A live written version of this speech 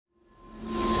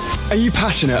Are you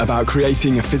passionate about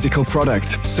creating a physical product,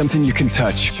 something you can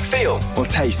touch, feel, or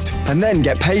taste, and then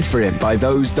get paid for it by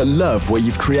those that love what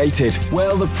you've created?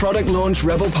 Well, the Product Launch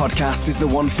Rebel podcast is the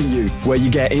one for you, where you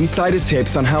get insider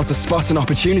tips on how to spot an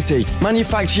opportunity,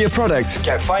 manufacture your product,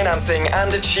 get financing,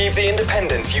 and achieve the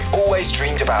independence you've always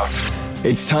dreamed about.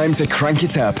 It's time to crank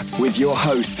it up with your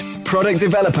host, product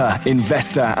developer,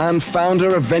 investor, and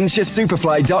founder of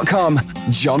VentureSuperfly.com,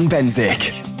 John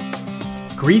Benzik.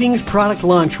 Greetings, Product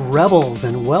Launch Rebels,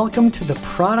 and welcome to the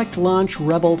Product Launch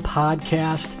Rebel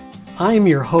podcast. I am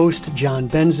your host, John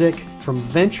Benzik, from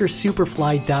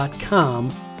VentureSuperfly.com,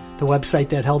 the website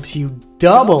that helps you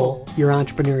double your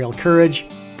entrepreneurial courage,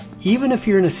 even if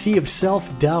you're in a sea of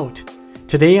self-doubt.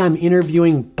 Today, I'm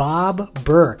interviewing Bob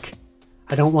Burke.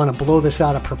 I don't want to blow this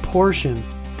out of proportion,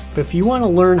 but if you want to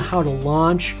learn how to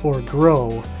launch or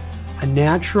grow a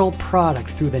natural product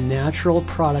through the Natural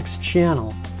Products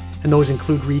channel, and those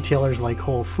include retailers like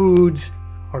Whole Foods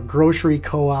or grocery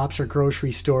co-ops or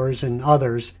grocery stores and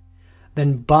others,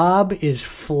 then Bob is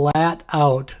flat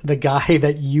out the guy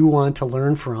that you want to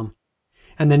learn from.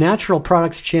 And the Natural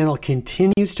Products channel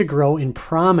continues to grow in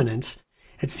prominence.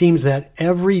 It seems that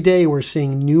every day we're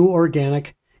seeing new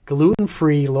organic,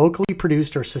 gluten-free, locally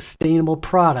produced or sustainable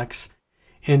products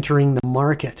entering the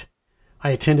market. I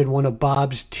attended one of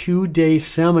Bob's 2-day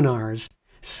seminars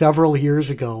several years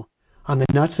ago on the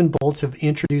nuts and bolts of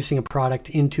introducing a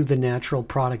product into the Natural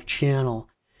Product channel.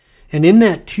 And in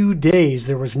that 2 days,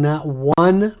 there was not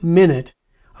 1 minute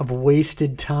of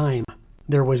wasted time.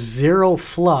 There was zero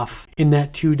fluff in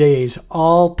that 2 days,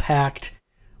 all packed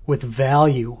with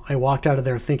value. I walked out of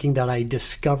there thinking that I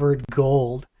discovered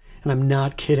gold, and I'm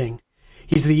not kidding.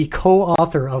 He's the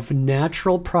co-author of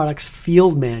Natural Products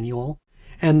Field Manual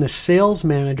and the Sales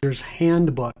Manager's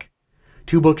Handbook,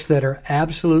 2 books that are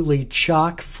absolutely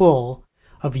chock full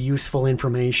of useful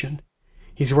information.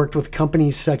 He's worked with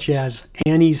companies such as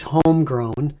Annie's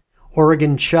Homegrown,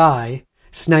 Oregon Chai,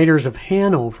 Snyder's of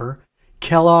Hanover,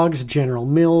 Kellogg's, General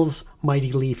Mills,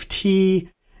 Mighty Leaf Tea,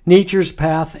 Nature's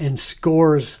Path, and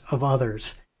scores of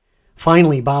others.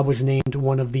 Finally, Bob was named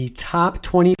one of the top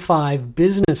 25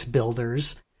 business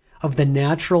builders of the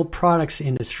natural products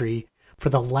industry for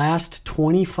the last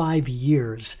 25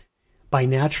 years by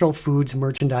Natural Foods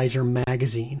Merchandiser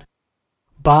magazine.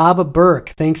 Bob Burke,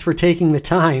 thanks for taking the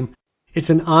time. It's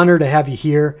an honor to have you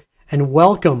here, and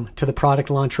welcome to the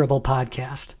Product Launch Rebel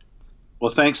podcast.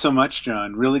 Well, thanks so much,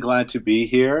 John. Really glad to be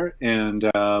here, and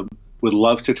would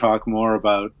love to talk more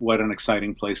about what an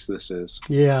exciting place this is.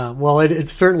 Yeah, well, it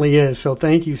certainly is, so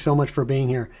thank you so much for being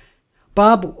here.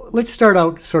 Bob, let's start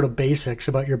out sort of basics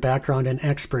about your background and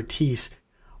expertise.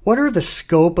 What are the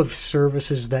scope of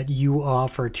services that you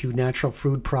offer to natural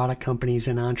food product companies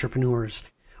and entrepreneurs?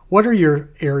 What are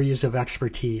your areas of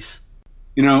expertise?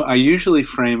 You know, I usually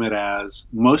frame it as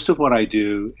most of what I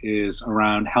do is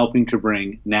around helping to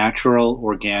bring natural,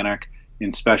 organic,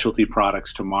 and specialty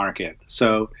products to market.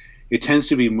 So it tends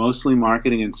to be mostly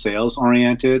marketing and sales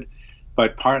oriented,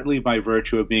 but partly by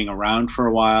virtue of being around for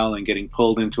a while and getting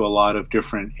pulled into a lot of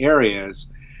different areas,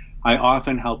 I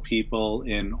often help people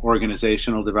in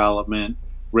organizational development,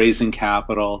 raising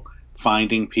capital,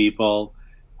 finding people,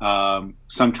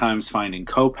 sometimes finding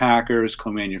co-packers,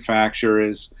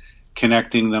 co-manufacturers,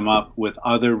 connecting them up with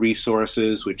other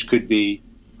resources, which could be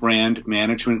brand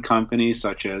management companies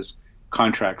such as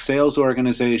contract sales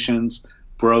organizations,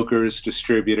 brokers,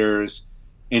 distributors,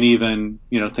 and even,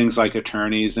 things like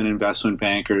attorneys and investment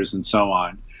bankers and so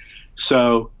on.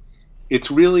 So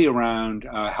it's really around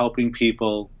helping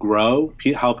people grow,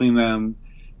 helping them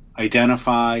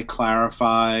identify,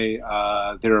 clarify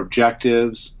their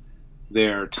objectives,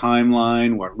 their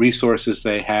timeline, what resources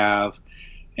they have,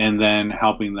 and then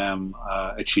helping them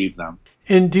achieve them.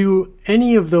 And do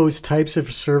any of those types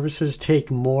of services take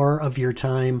more of your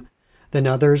time than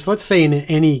others? Let's say in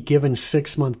any given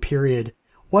 6-month period,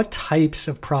 what types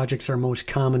of projects are most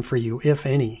common for you, if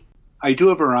any? I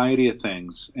do a variety of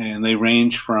things, and they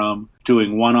range from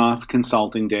doing one-off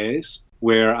consulting days,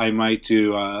 where I might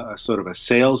do a sort of a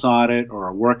sales audit or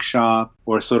a workshop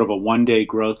or sort of a one-day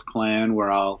growth plan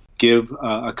where I'll give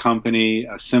a company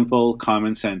a simple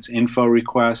common sense info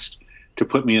request to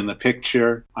put me in the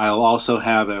picture. I'll also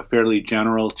have a fairly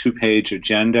general 2-page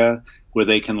agenda where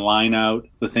they can line out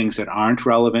the things that aren't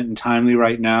relevant and timely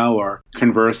right now, or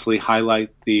conversely highlight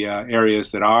the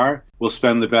areas that are. We'll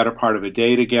spend the better part of a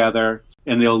day together,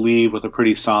 and they'll leave with a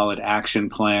pretty solid action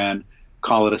plan,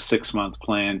 call it a 6-month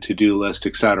plan, to-do list,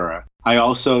 etc. I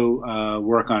also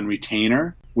work on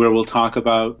retainer, where we'll talk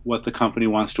about what the company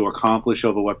wants to accomplish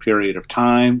over what period of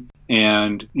time,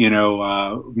 and,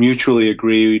 mutually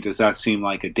agree, does that seem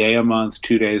like a day a month,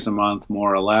 2 days a month,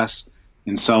 more or less,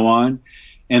 and so on.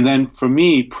 And then for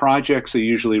me, projects are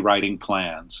usually writing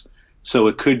plans. So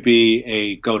it could be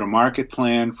a go-to-market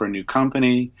plan for a new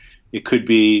company. It could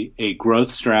be a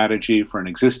growth strategy for an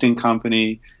existing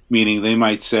company, meaning they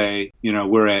might say,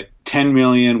 we're at 10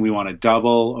 million, we want to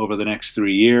double over the next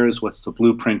 3 years. What's the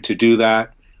blueprint to do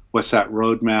that? What's that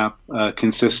roadmap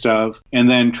consist of? And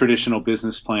then traditional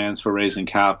business plans for raising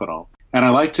capital. And I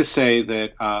like to say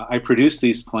that I produce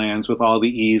these plans with all the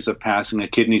ease of passing a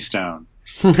kidney stone.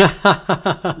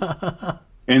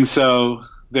 And so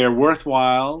they're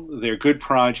worthwhile, they're good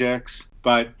projects,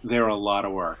 but they're a lot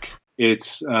of work.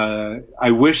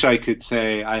 I wish I could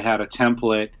say I had a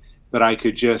template that I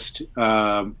could just,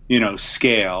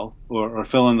 scale or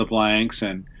fill in the blanks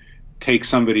and take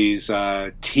somebody's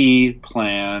tea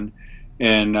plan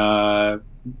and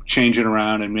change it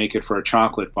around and make it for a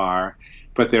chocolate bar.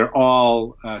 But they're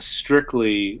all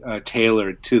strictly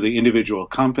tailored to the individual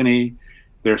company,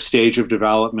 their stage of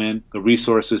development, the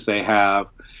resources they have.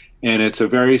 And it's a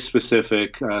very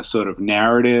specific sort of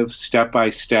narrative,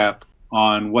 step-by-step,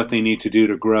 on what they need to do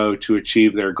to grow to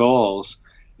achieve their goals.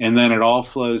 And then it all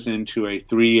flows into a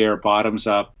 3-year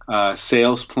bottoms-up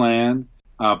sales plan.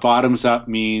 Bottoms-up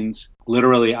means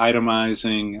literally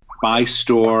itemizing by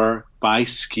store, by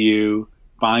SKU,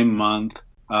 by month,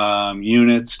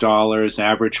 units, dollars,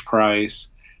 average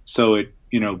price. So it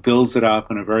builds it up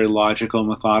in a very logical,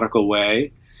 methodical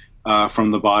way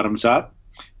from the bottoms up.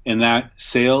 And that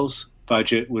sales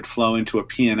budget would flow into a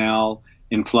P&L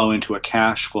and flow into a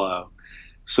cash flow.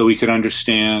 So we could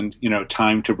understand,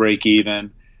 time to break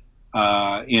even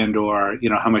and or,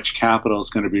 how much capital is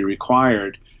going to be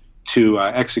required to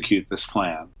execute this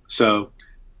plan. So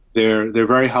they're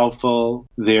very helpful.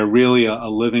 They're really a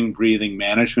living, breathing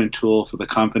management tool for the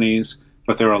companies,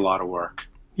 but they're a lot of work.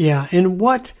 Yeah. And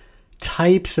what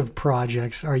types of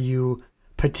projects are you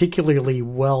particularly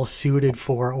well suited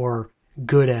for or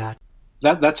good at?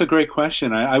 That's a great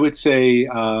question. I would say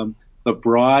the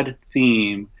broad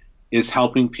theme is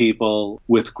helping people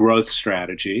with growth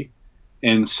strategy.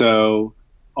 And so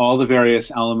all the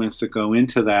various elements that go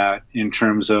into that in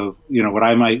terms of, what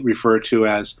I might refer to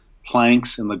as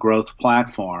planks in the growth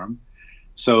platform.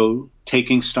 So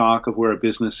taking stock of where a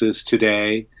business is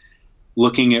today,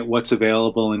 looking at what's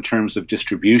available in terms of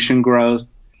distribution growth,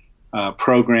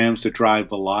 programs that drive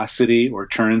velocity or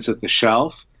turns at the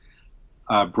shelf,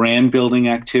 brand building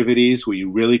activities where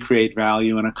you really create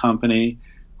value in a company,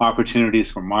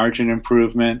 opportunities for margin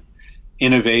improvement,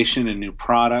 innovation and new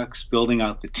products, building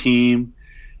out the team,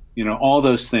 all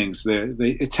those things.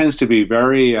 It tends to be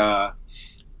very,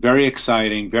 very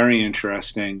exciting, very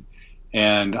interesting,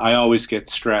 and I always get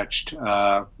stretched,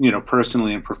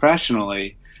 personally and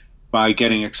professionally by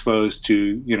getting exposed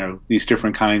to, these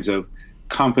different kinds of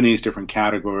companies, different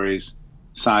categories,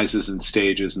 sizes and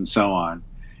stages, and so on.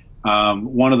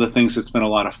 One of the things that's been a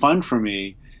lot of fun for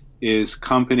me is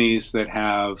companies that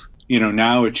have,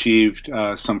 now achieved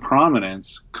some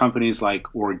prominence, companies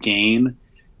like Orgain,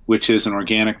 which is an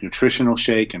organic nutritional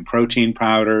shake and protein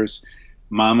powders,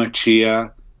 Mama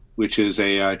Chia, which is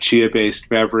a chia-based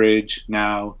beverage,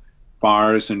 now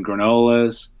bars and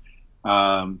granolas,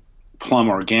 Plum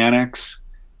Organics,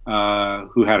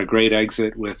 who had a great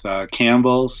exit with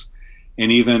Campbell's,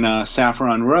 and even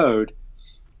Saffron Road.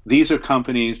 These are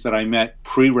companies that I met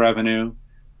pre-revenue,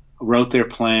 wrote their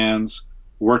plans,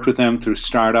 worked with them through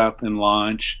startup and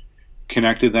launch,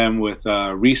 connected them with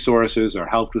resources or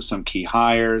helped with some key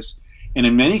hires, and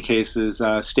in many cases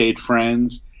stayed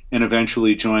friends and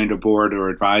eventually joined a board or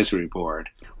advisory board.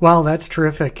 Wow, that's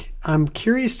terrific. I'm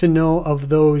curious to know, of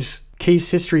those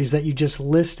case histories that you just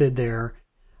listed there,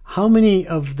 how many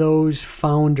of those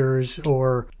founders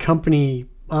or company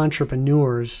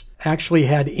entrepreneurs actually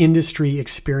had industry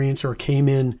experience or came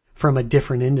in from a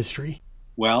different industry?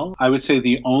 Well, I would say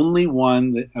the only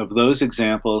one of those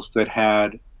examples that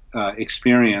had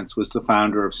experience was the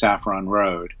founder of Saffron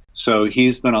Road. So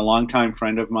he's been a longtime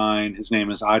friend of mine. His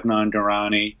name is Adnan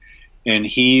Durrani, and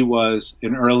he was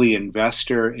an early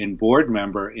investor and board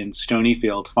member in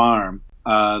Stonyfield Farm,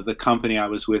 the company I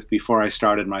was with before I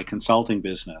started my consulting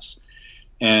business.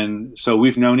 And so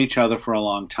we've known each other for a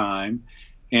long time.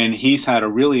 And he's had a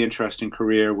really interesting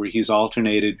career where he's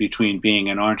alternated between being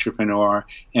an entrepreneur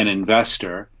and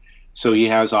investor. So he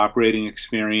has operating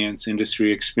experience,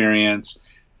 industry experience,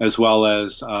 as well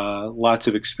as lots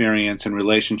of experience and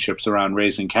relationships around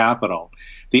raising capital.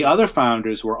 The other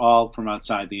founders were all from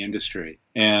outside the industry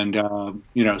and,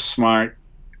 smart,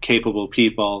 capable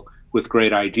people with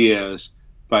great ideas,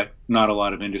 but not a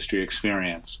lot of industry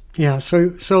experience. Yeah. So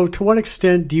to what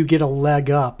extent do you get a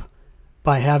leg up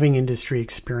by having industry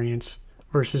experience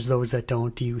versus those that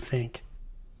don't, do you think?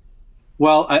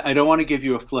 Well, I don't want to give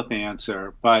you a flip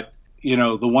answer, but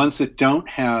the ones that don't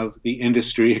have the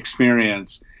industry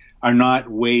experience are not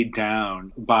weighed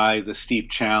down by the steep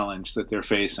challenge that they're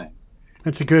facing.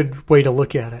 That's a good way to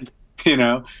look at it.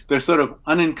 They're sort of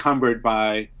unencumbered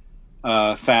by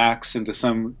facts and to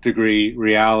some degree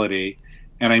reality.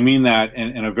 And I mean that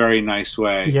in a very nice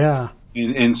way. Yeah.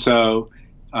 And so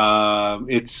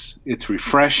it's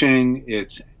refreshing,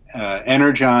 it's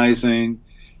energizing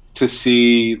to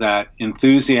see that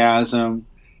enthusiasm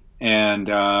and,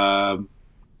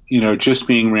 just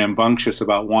being rambunctious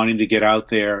about wanting to get out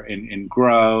there and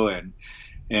grow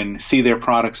and see their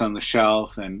products on the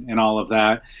shelf and all of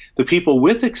that. The people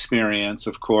with experience,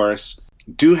 of course,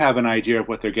 do have an idea of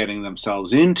what they're getting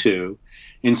themselves into.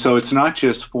 And so it's not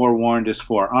just forewarned is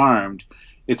forearmed.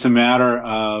 It's a matter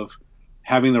of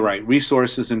having the right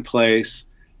resources in place,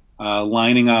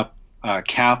 lining up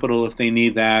capital if they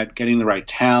need that, getting the right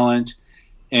talent.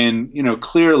 And,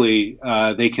 clearly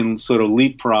they can sort of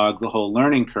leapfrog the whole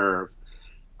learning curve,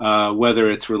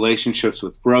 whether it's relationships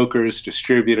with brokers,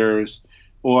 distributors,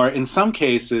 or in some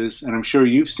cases, and I'm sure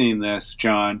you've seen this,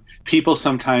 John, people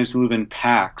sometimes move in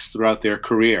packs throughout their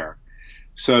career.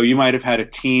 So you might have had a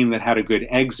team that had a good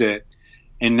exit,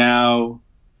 and now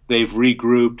they've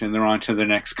regrouped and they're on to the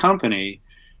next company,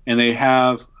 and they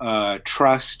have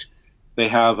trust, they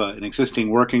have an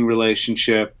existing working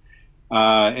relationship,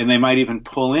 and they might even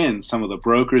pull in some of the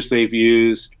brokers they've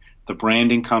used, the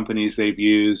branding companies they've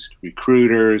used,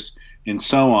 recruiters, and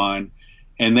so on.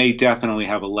 And they definitely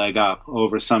have a leg up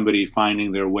over somebody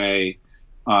finding their way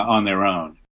on their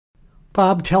own.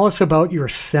 Bob, tell us about your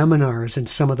seminars and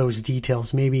some of those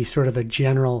details, maybe sort of the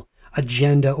general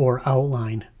agenda or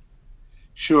outline.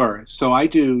 Sure. So I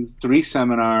do 3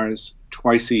 seminars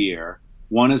twice a year.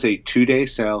 One is a 2-day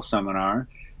sales seminar.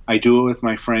 I do it with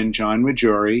my friend John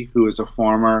Majuri, who is a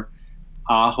former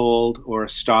Ahold or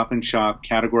Stop and Shop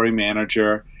category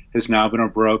manager, has now been a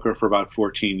broker for about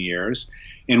 14 years.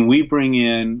 And we bring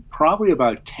in probably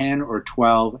about 10 or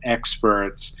 12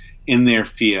 experts in their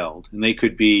field. And they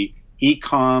could be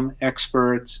e-com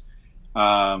experts. We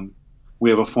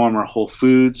have a former Whole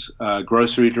Foods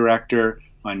grocery director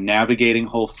on navigating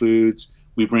Whole Foods.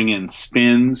 We bring in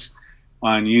spins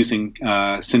on using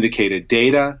syndicated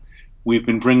data. We've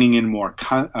been bringing in more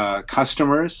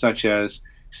customers, such as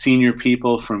senior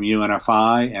people from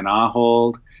UNFI and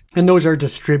Ahold. And those are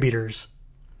distributors.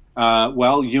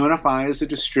 Well, UNFI is a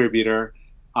distributor.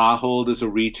 Ahold is a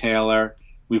retailer.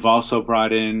 We've also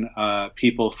brought in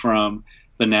people from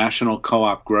the National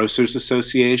Co-op Grocers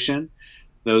Association.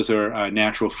 Those are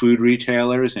natural food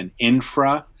retailers, and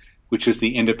INFRA, which is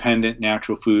the Independent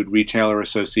Natural Food Retailer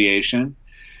Association.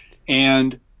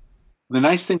 And the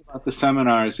nice thing about the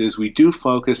seminars is we do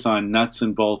focus on nuts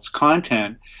and bolts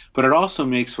content, but it also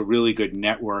makes for really good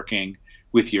networking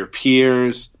with your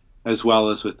peers as well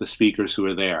as with the speakers who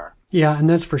are there. Yeah, and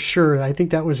that's for sure. I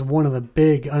think that was one of the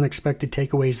big unexpected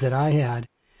takeaways that I had,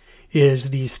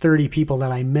 is these 30 people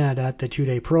that I met at the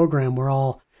 2-day program were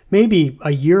all maybe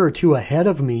a year or two ahead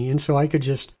of me. And so I could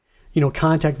just,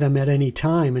 contact them at any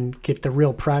time and get the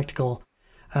real practical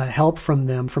help from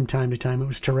them from time to time. It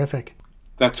was terrific.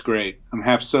 That's great.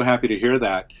 I'm so happy to hear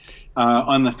that.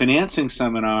 On the financing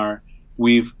seminar,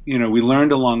 we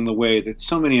learned along the way that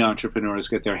so many entrepreneurs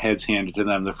get their heads handed to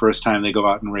them the first time they go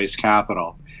out and raise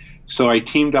capital. So I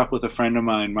teamed up with a friend of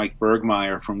mine, Mike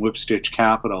Bergmeyer from Whipstitch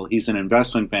Capital. He's an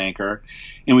investment banker,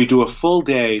 and we do a full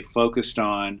day focused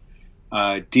on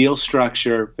deal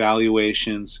structure,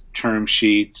 valuations, term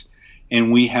sheets,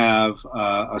 and we have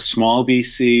a small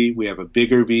VC, we have a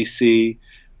bigger VC,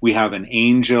 we have an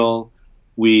angel,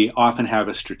 we often have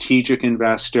a strategic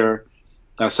investor,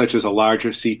 such as a larger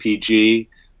CPG,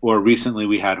 or recently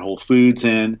we had Whole Foods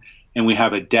in, and we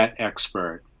have a debt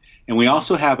expert. And we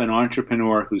also have an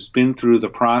entrepreneur who's been through the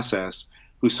process,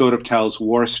 who sort of tells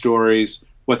war stories,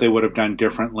 what they would have done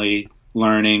differently,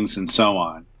 learnings, and so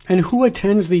on. And who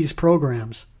attends these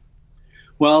programs?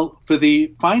 Well, for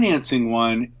the financing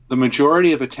one, the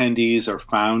majority of attendees are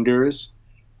founders.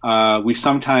 We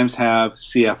sometimes have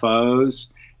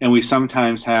CFOs, and we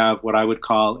sometimes have what I would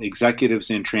call executives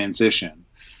in transition.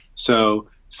 So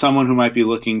someone who might be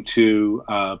looking to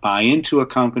buy into a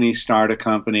company, start a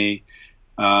company,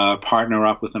 partner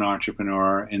up with an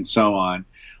entrepreneur, and so on.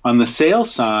 On the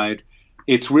sales side,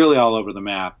 it's really all over the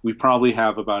map. We probably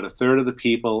have about a third of the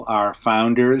people are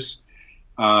founders,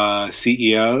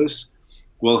 CEOs,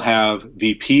 We'll have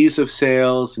VPs of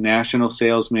sales, national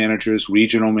sales managers,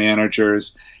 regional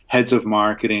managers, heads of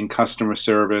marketing, customer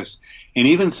service, and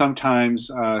even sometimes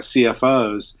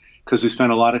CFOs, because we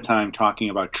spend a lot of time talking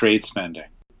about trade spending.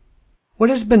 What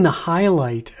has been the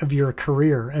highlight of your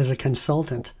career as a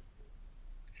consultant?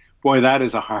 Boy, that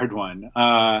is a hard one.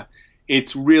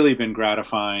 It's really been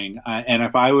gratifying. And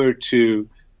if I were to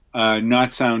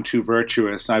not sound too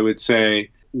virtuous, I would say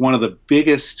one of the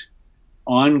biggest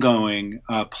ongoing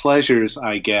pleasures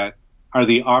I get are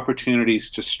the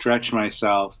opportunities to stretch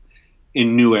myself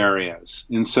in new areas.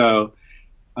 And so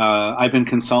I've been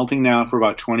consulting now for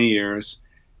about 20 years.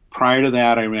 Prior to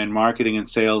that, I ran marketing and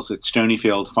sales at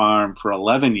Stonyfield Farm for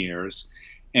 11 years.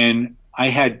 And I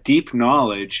had deep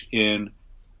knowledge in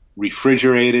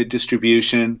refrigerated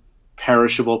distribution,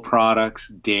 perishable products,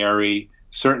 dairy,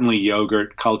 certainly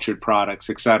yogurt, cultured products,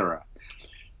 etc.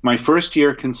 My first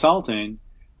year consulting,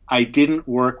 I didn't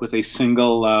work with a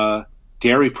single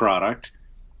dairy product,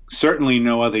 certainly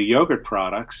no other yogurt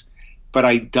products, but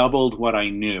I doubled what I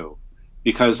knew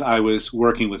because I was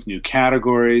working with new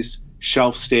categories,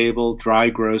 shelf-stable, dry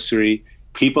grocery,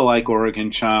 people like Oregon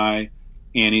Chai,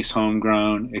 Annie's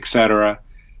Homegrown, etc.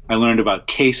 I learned about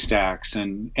case stacks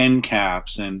and end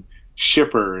caps and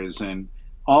shippers and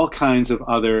all kinds of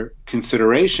other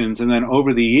considerations. And then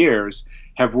over the years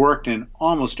have worked in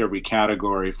almost every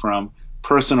category from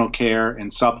personal care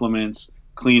and supplements,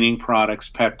 cleaning products,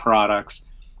 pet products,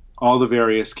 all the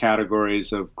various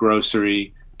categories of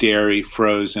grocery, dairy,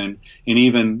 frozen, and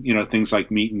even, things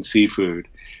like meat and seafood.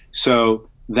 So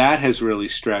that has really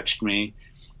stretched me.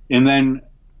 And then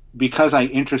because I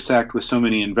intersect with so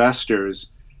many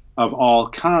investors of all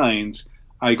kinds,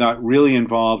 I got really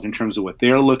involved in terms of what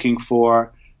they're looking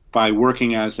for by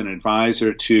working as an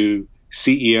advisor to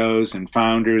CEOs and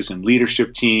founders and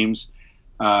leadership teams.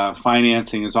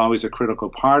 Financing is always a critical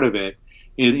part of it.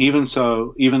 And even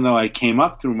though I came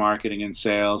up through marketing and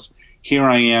sales, here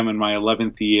I am in my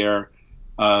 11th year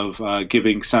of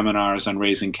giving seminars on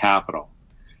raising capital.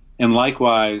 And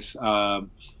likewise,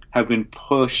 have been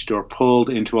pushed or pulled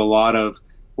into a lot of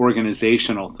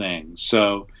organizational things.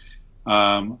 So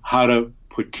how to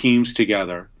put teams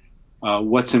together,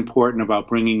 what's important about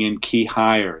bringing in key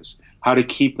hires, how to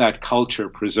keep that culture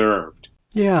preserved.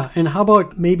 Yeah, and how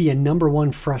about maybe a number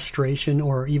one frustration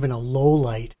or even a low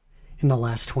light in the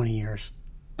last 20 years?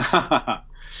 I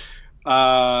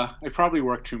probably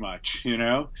work too much,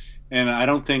 and I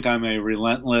don't think I'm a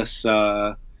relentless,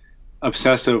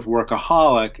 obsessive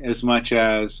workaholic as much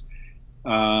as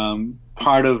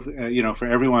part of, for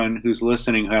everyone who's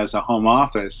listening who has a home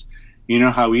office,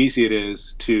 how easy it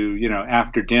is to,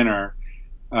 after dinner,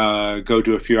 go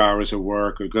do a few hours of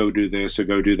work or go do this or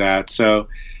go do that. So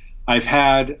I've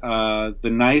had the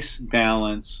nice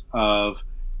balance of,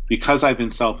 because I've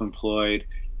been self-employed,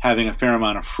 having a fair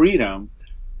amount of freedom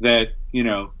that,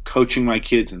 coaching my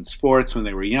kids in sports when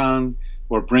they were young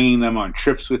or bringing them on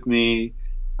trips with me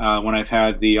when I've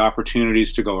had the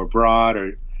opportunities to go abroad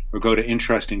or go to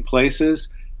interesting places.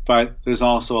 But there's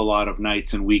also a lot of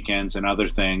nights and weekends and other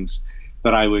things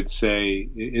that I would say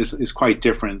is quite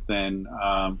different than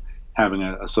having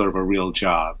a sort of a real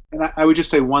job. And I would just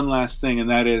say one last thing, and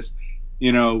that is,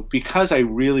 because I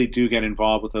really do get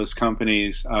involved with those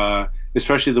companies,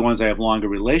 especially the ones I have longer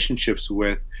relationships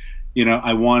with,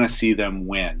 I want to see them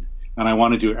win. And I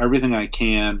want to do everything I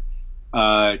can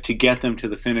to get them to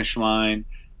the finish line,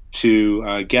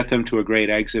 to get them to a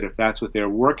great exit if that's what they're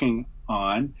working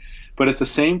on. But at the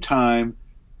same time,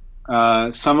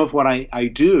 some of what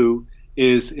I do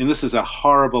is, and this is a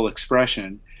horrible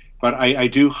expression, but I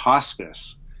do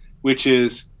hospice, which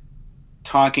is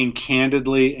talking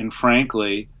candidly and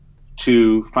frankly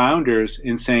to founders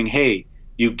and saying, hey,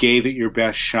 you gave it your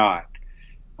best shot.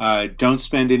 Don't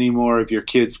spend any more of your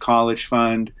kids' college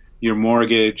fund, your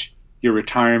mortgage, your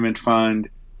retirement fund,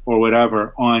 or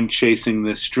whatever on chasing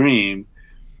this dream.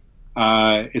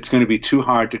 It's going to be too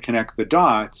hard to connect the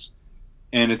dots,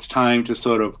 and it's time to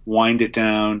sort of wind it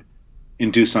down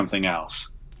and do something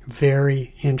else.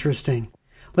 Very interesting.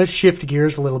 Let's shift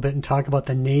gears a little bit and talk about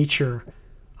the nature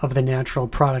of the natural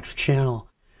products channel.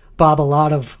 Bob, a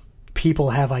lot of people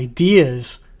have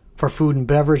ideas for food and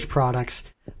beverage products,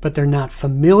 but they're not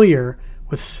familiar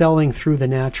with selling through the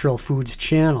natural foods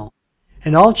channel.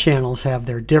 And all channels have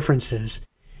their differences.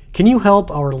 Can you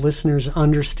help our listeners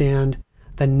understand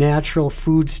the natural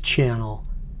foods channel?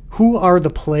 Who are the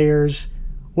players?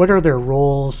 What are their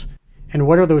roles? And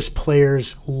what are those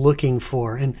players looking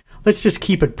for? And let's just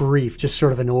keep it brief, just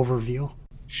sort of an overview.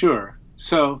 Sure.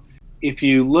 So if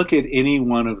you look at any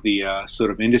one of the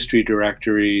sort of industry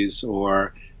directories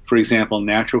or for example,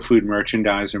 Natural Food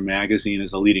Merchandiser magazine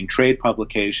is a leading trade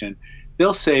publication.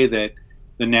 They'll say that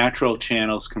the natural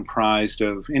channel is comprised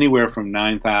of anywhere from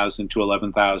 9,000 to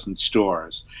 11,000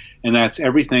 stores. And that's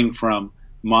everything from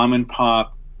mom and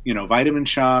pop, vitamin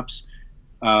shops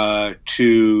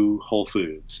to Whole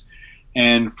Foods.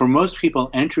 And for most people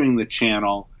entering the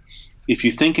channel, if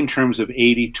you think in terms of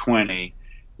 80-20,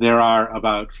 there are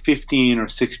about 15 or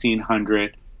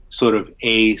 1,600 sort of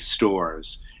A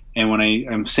stores. And when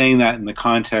I'm saying that in the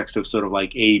context of sort of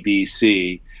like A, B,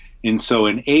 C, and so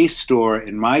an A store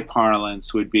in my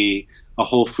parlance would be a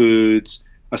Whole Foods,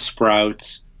 a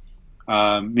Sprouts,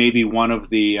 maybe one of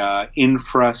the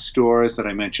infra stores that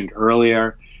I mentioned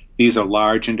earlier. These are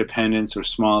large independents or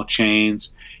small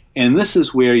chains. And this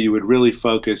is where you would really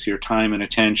focus your time and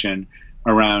attention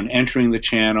around entering the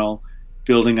channel,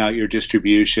 building out your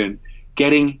distribution.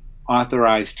 Getting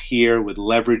authorized here would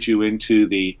leverage you into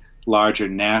the larger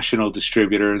national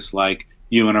distributors like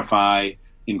UNFI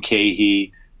and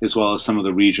KeHE, as well as some of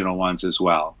the regional ones as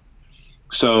well.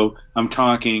 So I'm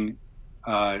talking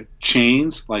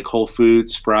chains like Whole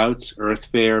Foods, Sprouts, Earth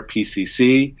Fare,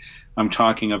 PCC. I'm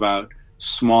talking about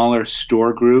smaller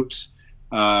store groups,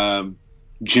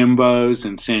 Jimbo's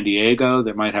in San Diego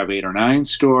that might have 8 or 9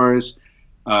 stores,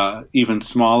 even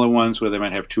smaller ones where they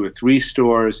might have 2 or 3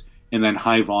 stores, and then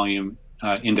high volume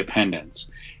independents.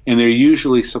 And they're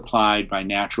usually supplied by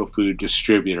natural food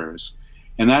distributors.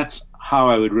 And that's how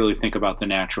I would really think about the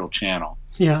natural channel.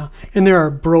 Yeah, and there are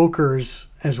brokers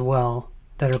as well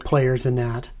that are players in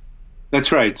that.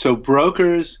 That's right. So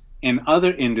brokers in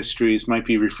other industries might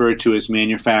be referred to as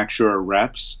manufacturer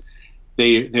reps.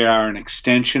 They are an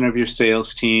extension of your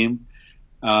sales team.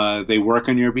 They work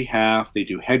on your behalf. They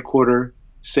do headquarter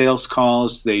sales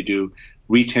calls. They do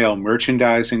retail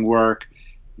merchandising work.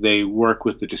 They work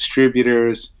with the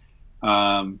distributors.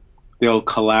 They'll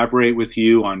collaborate with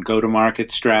you on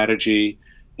go-to-market strategy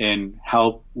and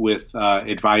help with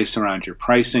advice around your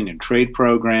pricing and trade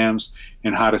programs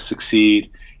and how to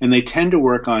succeed. And they tend to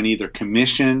work on either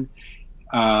commission,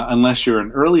 unless you're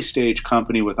an early stage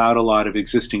company without a lot of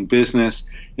existing business,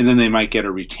 and then they might get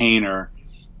a retainer,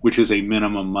 which is a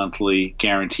minimum monthly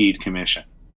guaranteed commission.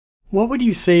 What would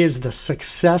you say is the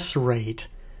success rate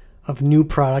of new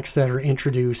products that are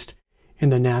introduced in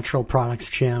the natural products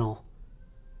channel?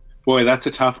 Boy, that's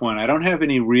a tough one. I don't have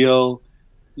any real,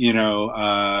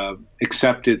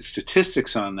 accepted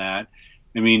statistics on that.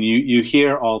 I mean, you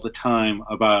hear all the time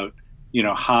about,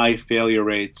 high failure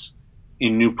rates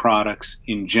in new products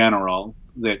in general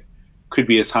that could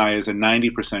be as high as a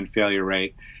 90% failure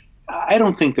rate. I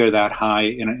don't think they're that high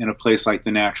in a place like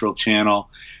the natural channel.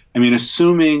 I mean,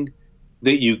 assuming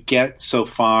that you get so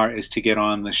far as to get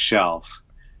on the shelf,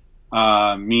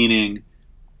 meaning,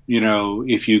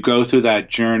 if you go through that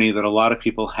journey that a lot of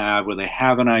people have where they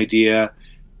have an idea,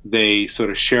 they sort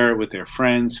of share it with their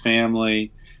friends,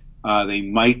 family, they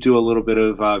might do a little bit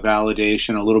of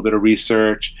validation, a little bit of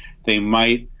research, they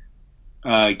might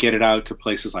get it out to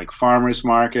places like farmers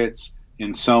markets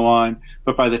and so on.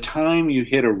 But by the time you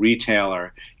hit a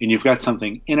retailer and you've got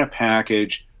something in a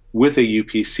package with a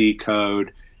UPC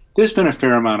code, there's been a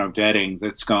fair amount of vetting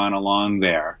that's gone along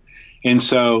there. And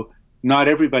so not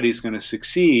everybody's going to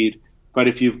succeed, but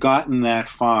if you've gotten that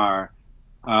far,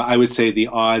 I would say the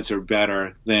odds are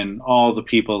better than all the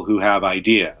people who have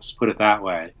ideas, put it that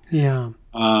way. Yeah.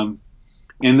 And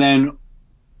then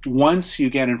once you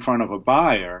get in front of a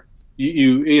buyer,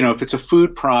 you know, if it's a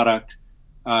food product,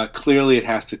 clearly it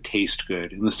has to taste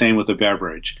good, and the same with a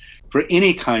beverage. For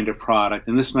any kind of product,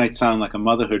 and this might sound like a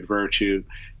motherhood virtue,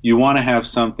 you want to have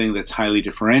something that's highly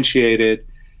differentiated,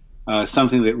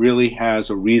 something that really has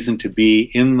a reason to be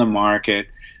in the market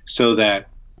so that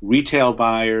retail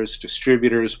buyers,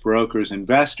 distributors, brokers,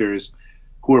 investors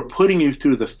who are putting you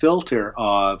through the filter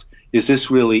of, is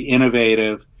this really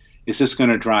innovative? Is this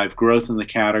going to drive growth in the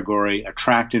category,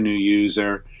 attract a new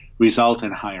user, result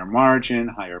in higher margin,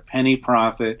 higher penny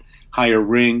profit, higher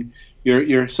ring?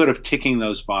 You're sort of ticking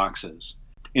those boxes.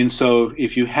 And so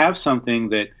if you have something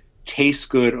that tastes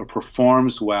good or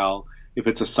performs well, if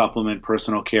it's a supplement,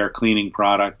 personal care, cleaning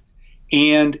product,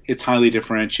 and it's highly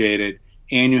differentiated,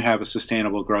 and you have a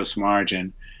sustainable gross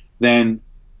margin, then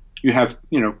you have,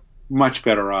 much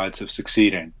better odds of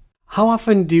succeeding. How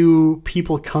often do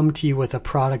people come to you with a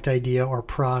product idea or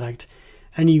product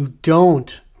and you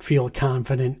don't feel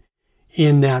confident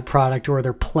in that product or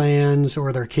their plans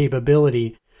or their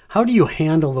capability? How do you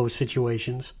handle those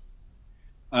situations?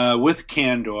 With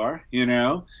candor,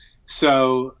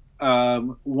 So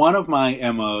one of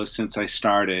my MOs since I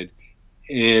started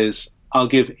is I'll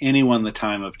give anyone the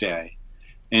time of day.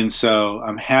 And so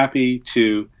I'm happy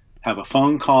to have a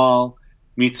phone call,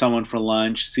 meet someone for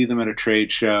lunch, see them at a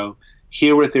trade show,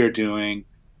 hear what they're doing,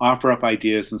 offer up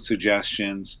ideas and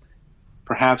suggestions,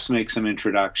 perhaps make some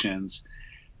introductions.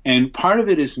 And part of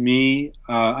it is me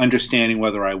understanding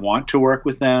whether I want to work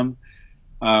with them,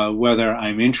 whether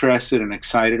I'm interested and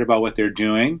excited about what they're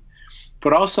doing,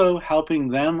 but also helping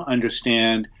them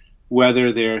understand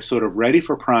whether they're sort of ready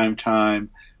for prime time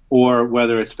or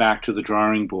whether it's back to the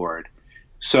drawing board.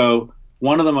 So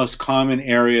one of the most common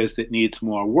areas that needs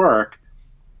more work,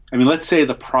 I mean, let's say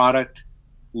the product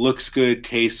looks good,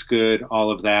 tastes good,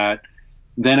 all of that.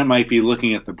 Then it might be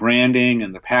looking at the branding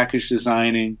and the package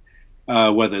designing,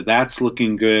 whether that's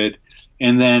looking good.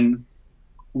 And then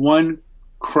one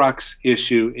crux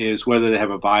issue is whether they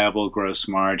have a viable gross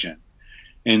margin.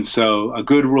 And so a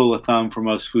good rule of thumb for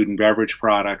most food and beverage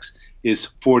products is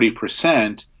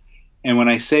 40%. And when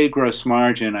I say gross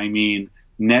margin, I mean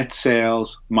net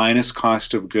sales minus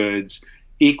cost of goods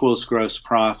equals gross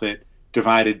profit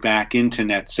divided back into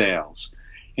net sales.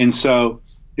 And so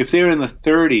if they're in the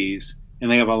 30s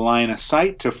and they have a line of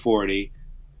sight to 40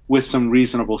 with some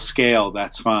reasonable scale,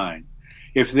 that's fine.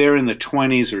 If they're in the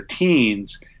 20s or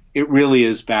teens, it really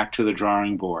is back to the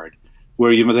drawing board,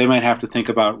 where they might have to think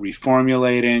about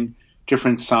reformulating,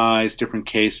 different size, different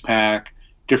case pack,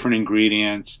 different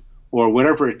ingredients, or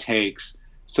whatever it takes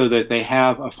so that they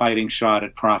have a fighting shot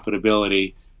at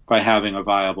profitability by having a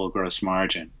viable gross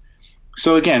margin.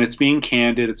 So again, it's being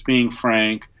candid, it's being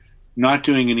frank, not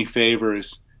doing any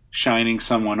favors, shining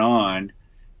someone on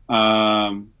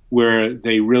where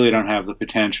they really don't have the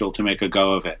potential to make a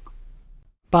go of it.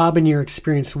 Bob, in your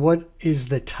experience, what is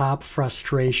the top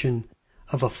frustration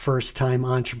of a first-time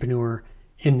entrepreneur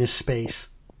in this space?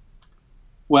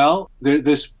 Well,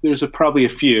 there's probably a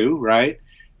few, right?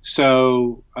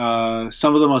 So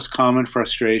some of the most common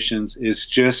frustrations is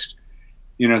just,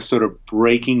 sort of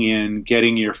breaking in,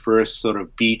 getting your first sort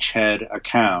of beachhead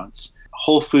accounts.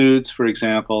 Whole Foods, for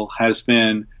example, has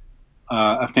been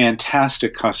a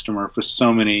fantastic customer for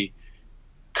so many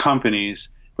companies,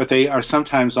 but they are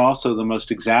sometimes also the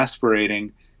most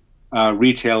exasperating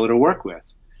retailer to work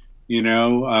with.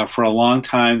 For a long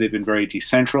time, they've been very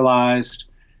decentralized,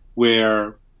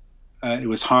 where it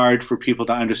was hard for people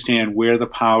to understand where the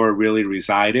power really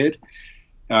resided.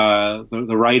 The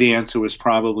right answer was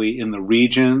probably in the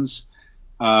regions,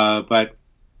 but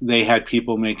they had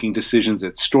people making decisions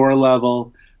at store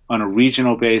level, on a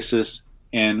regional basis,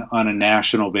 and on a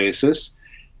national basis.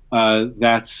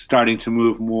 That's starting to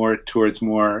move more towards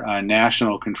more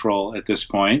national control at this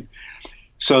point.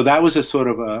 So that was a sort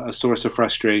of a source of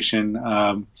frustration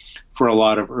for a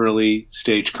lot of early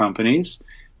stage companies.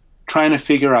 Trying to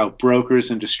figure out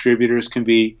brokers and distributors can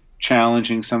be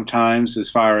challenging sometimes as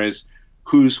far as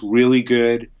who's really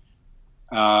good.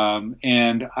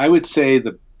 And I would say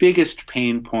the biggest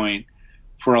pain point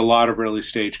for a lot of early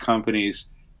stage companies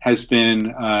has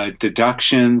been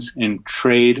deductions in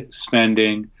trade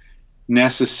spending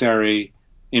necessary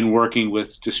in working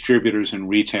with distributors and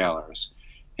retailers.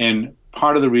 And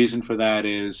part of the reason for that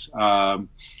is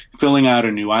filling out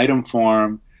a new item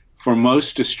form for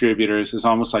most distributors is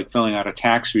almost like filling out a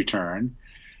tax return.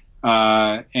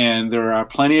 And there are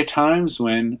plenty of times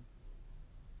when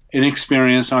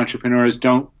inexperienced entrepreneurs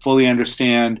don't fully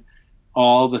understand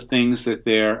all the things that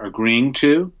they're agreeing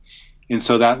to. And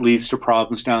so that leads to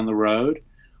problems down the road.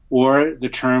 Or the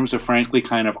terms are frankly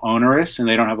kind of onerous and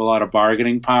they don't have a lot of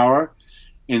bargaining power.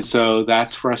 And so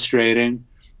that's frustrating.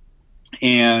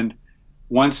 And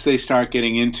once they start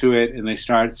getting into it and they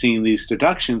start seeing these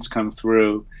deductions come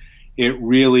through, it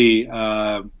really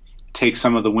takes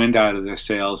some of the wind out of their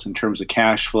sails in terms of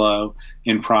cash flow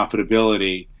and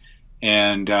profitability.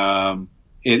 And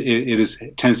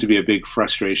it tends to be a big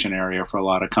frustration area for a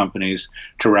lot of companies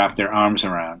to wrap their arms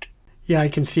around. Yeah, I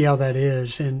can see how that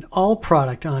is. And all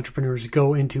product entrepreneurs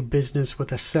go into business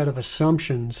with a set of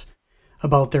assumptions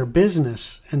about their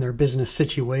business and their business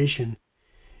situation.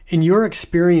 In your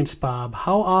experience, Bob,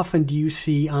 how often do you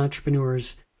see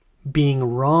entrepreneurs being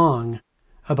wrong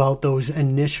about those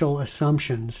initial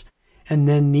assumptions and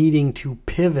then needing to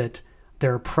pivot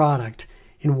their product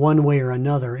in one way or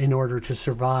another in order to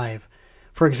survive?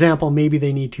 For example, maybe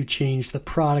they need to change the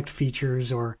product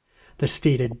features or the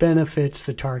stated benefits,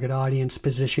 the target audience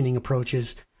positioning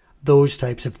approaches, those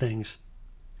types of things.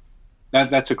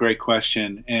 That's a great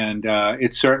question. And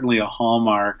it's certainly a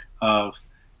hallmark of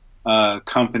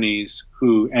companies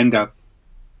who end up,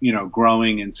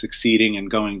 growing and succeeding and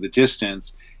going the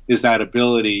distance, is that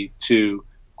ability to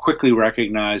quickly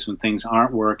recognize when things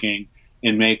aren't working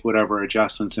and make whatever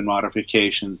adjustments and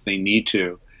modifications they need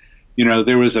to.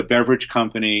 There was a beverage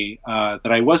company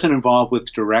that I wasn't involved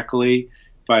with directly,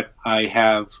 but I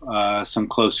have some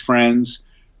close friends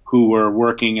who were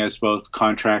working as both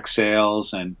contract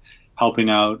sales and helping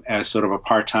out as sort of a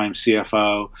part-time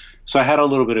CFO. So I had a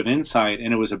little bit of insight,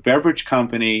 and it was a beverage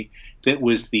company that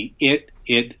was the it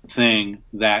thing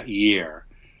that year.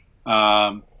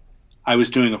 I was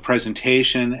doing a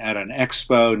presentation at an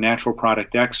expo, Natural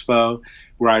Product Expo,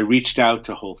 where I reached out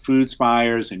to Whole Foods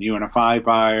buyers and UNFI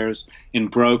buyers and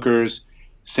brokers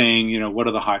saying, you know, what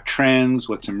are the hot trends,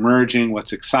 what's emerging,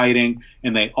 what's exciting,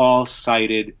 and they all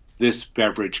cited this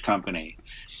beverage company.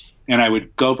 And I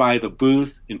would go by the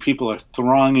booth, and people are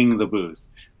thronging the booth.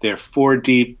 They're 4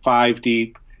 deep, 5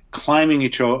 deep, climbing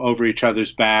over each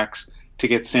other's backs to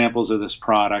get samples of this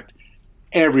product.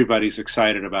 Everybody's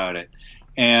excited about it.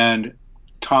 And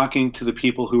talking to the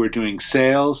people who were doing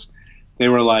sales, they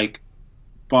were like,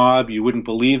 Bob, you wouldn't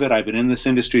believe it. I've been in this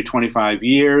industry 25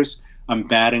 years. I'm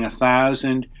batting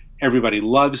 1,000. Everybody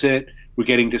loves it. We're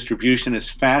getting distribution as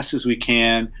fast as we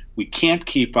can. We can't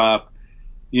keep up.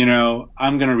 You know,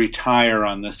 I'm going to retire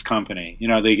on this company. You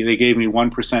know, they gave me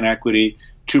 1% equity,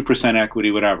 2%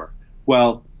 equity, whatever.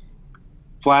 Well,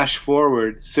 flash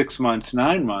forward 6 months,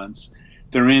 9 months,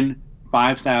 they're in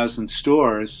 5,000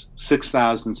 stores,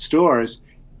 6,000 stores,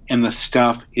 and the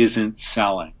stuff isn't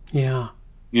selling. Yeah.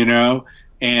 You know,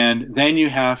 and then you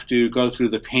have to go through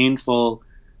the painful,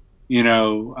 you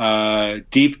know,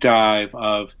 deep dive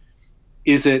of,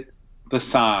 is it the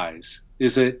size?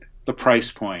 Is it the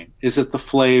price point? Is it the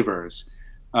flavors?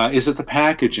 Is it the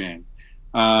packaging?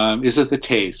 Is it the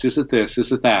taste? Is it this?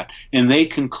 Is it that? And they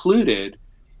concluded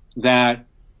that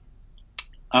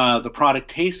the product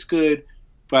tastes good,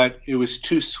 but it was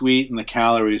too sweet and the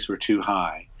calories were too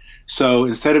high. So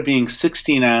instead of being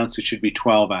 16 ounce, it should be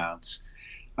 12 ounce.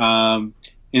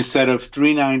 Instead of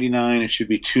 $3.99, it should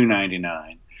be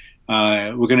 $2.99.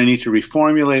 We're going to need to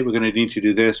reformulate. We're going to need to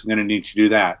do this. We're going to need to do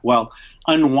that. Well,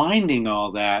 unwinding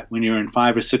all that when you're in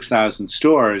 5,000 or 6,000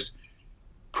 stores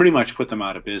pretty much put them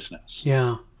out of business.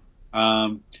 Yeah.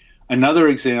 Another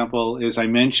example is I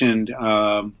mentioned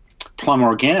Plum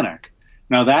Organic.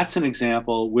 Now, that's an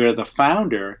example where the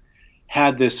founder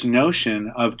had this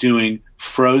notion of doing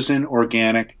frozen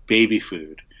organic baby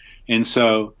food. And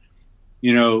so,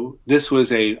 you know, this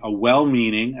was a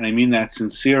well-meaning, and I mean that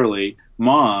sincerely,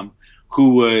 mom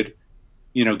who would,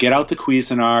 you know, get out the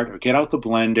Cuisinart or get out the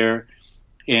blender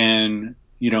and,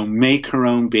 you know, make her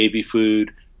own baby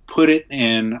food, put it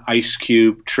in ice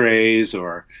cube trays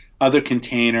or other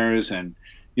containers and,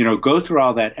 you know, go through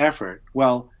all that effort.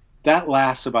 Well, that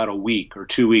lasts about a week or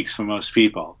 2 weeks for most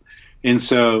people. And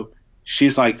so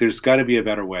she's like, there's got to be a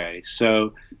better way.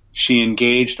 So she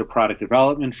engaged a product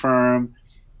development firm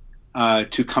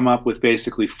to come up with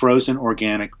basically frozen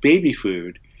organic baby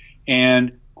food.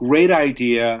 And great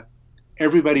idea.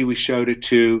 Everybody we showed it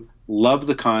to loved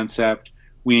the concept.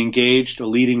 We engaged a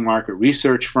leading market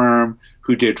research firm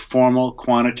who did formal,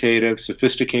 quantitative,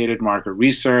 sophisticated market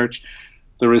research.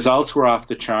 The results were off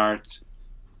the charts.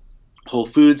 Whole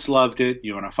Foods loved it.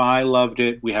 UNFI loved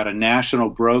it. We had a national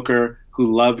broker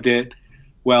who loved it.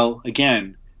 Well,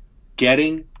 again,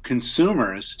 getting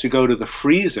consumers to go to the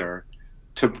freezer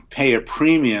to pay a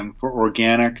premium for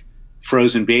organic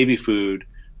frozen baby food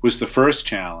was the first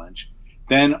challenge.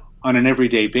 Then on an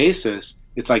everyday basis,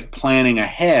 it's like planning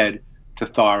ahead to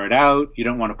thaw it out. You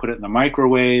don't want to put it in the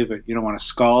microwave. You don't want to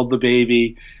scald the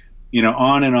baby, you know,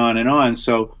 on and on and on.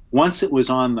 So once it was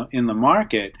in the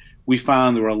market, we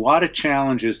found there were a lot of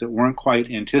challenges that weren't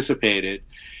quite anticipated.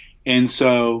 And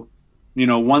so, you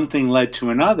know, one thing led to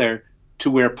another to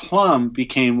where Plum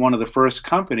became one of the first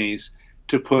companies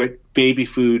to put baby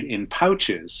food in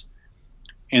pouches.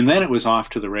 And then it was off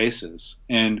to the races.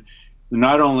 And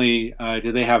not only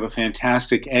did they have a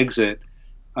fantastic exit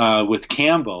with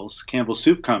Campbell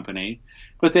Soup Company,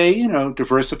 but they, you know,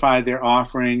 diversified their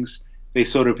offerings. They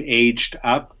sort of aged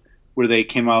up where they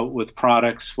came out with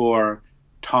products for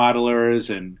toddlers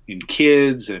and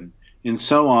kids and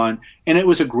so on. And it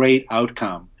was a great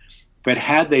outcome. But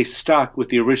had they stuck with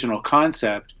the original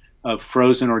concept of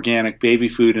frozen organic baby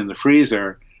food in the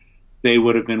freezer, they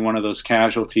would have been one of those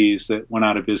casualties that went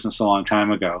out of business a long time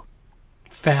ago.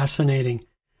 Fascinating.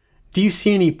 Do you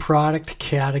see any product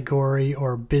category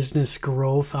or business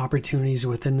growth opportunities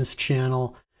within this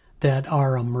channel that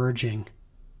are emerging?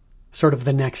 Sort of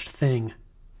the next thing.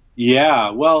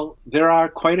 Yeah, well, there are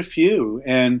quite a few.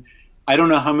 And I don't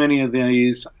know how many of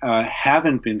these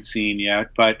haven't been seen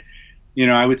yet, but, you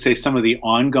know, I would say some of the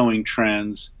ongoing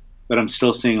trends that I'm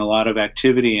still seeing a lot of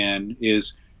activity in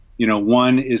is, you know,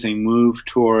 one is a move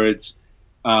towards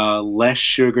less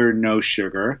sugar, no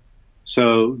sugar.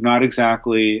 So not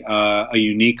exactly a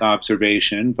unique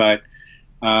observation, but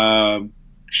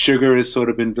Sugar has sort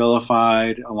of been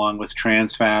vilified along with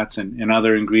trans fats and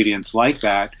other ingredients like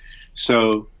that.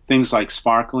 So things like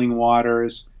sparkling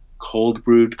waters, cold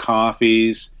brewed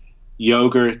coffees,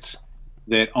 yogurts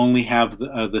that only have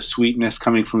the sweetness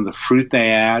coming from the fruit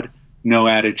they add, no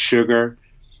added sugar.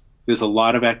 There's a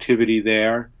lot of activity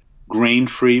there.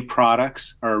 Grain-free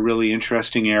products are a really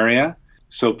interesting area.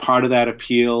 So part of that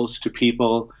appeals to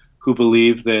people who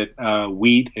believe that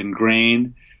wheat and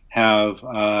grain have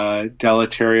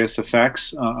deleterious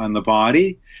effects on the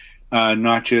body,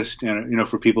 not just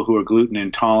for people who are gluten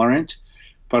intolerant,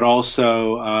 but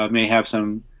also may have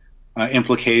some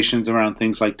implications around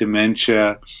things like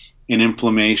dementia and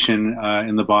inflammation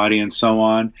in the body and so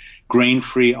on.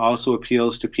 Grain-free also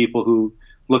appeals to people who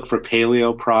look for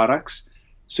paleo products.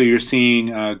 So you're seeing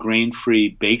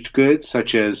grain-free baked goods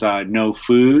such as No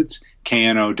Foods,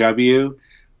 KNOW,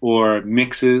 or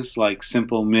mixes like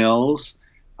Simple Mills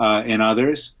and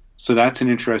others. So that's an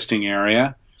interesting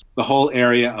area. The whole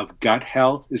area of gut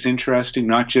health is interesting,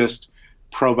 not just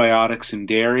probiotics and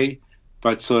dairy,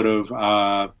 but sort of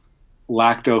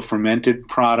lacto-fermented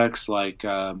products like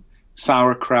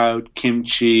sauerkraut,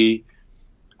 kimchi,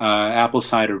 apple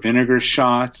cider vinegar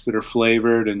shots that are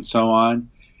flavored, and so on.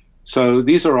 So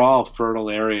these are all fertile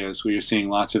areas where you're seeing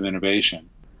lots of innovation.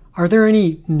 Are there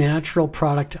any natural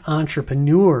product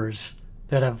entrepreneurs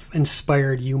that have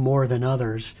inspired you more than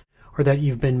others, or that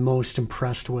you've been most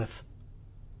impressed with?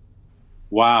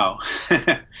 Wow.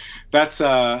 That's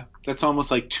almost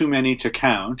like too many to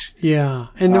count. Yeah.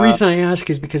 And the reason I ask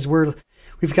is because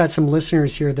we've got some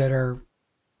listeners here that are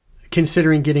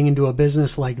considering getting into a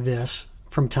business like this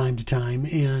from time to time,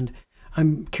 and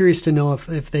I'm curious to know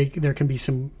if there can be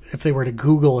some, if they were to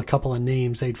Google a couple of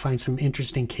names, they'd find some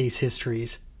interesting case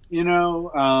histories.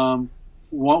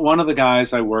 One of the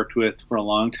guys I worked with for a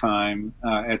long time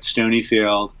at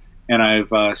Stonyfield, and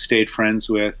I've stayed friends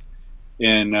with,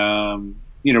 and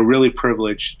really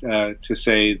privileged to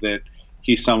say that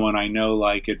he's someone I know,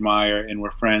 like, admire, and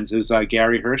we're friends, is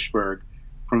Gary Hirschberg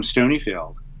from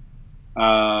Stonyfield.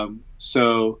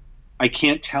 So I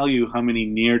can't tell you how many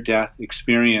near-death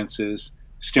experiences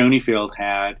Stonyfield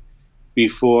had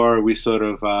before we sort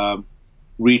of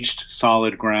reached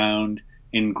solid ground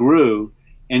and grew.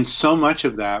 And so much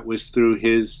of that was through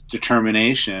his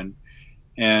determination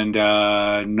and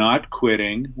not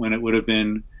quitting when it would have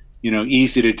been,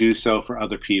 easy to do so for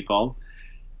other people.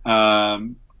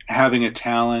 Having a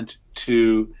talent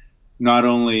to not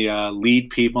only lead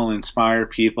people, inspire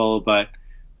people, but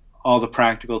all the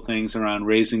practical things around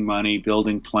raising money,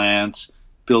 building plants,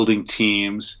 building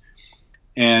teams.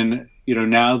 And,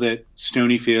 now that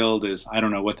Stonyfield is, I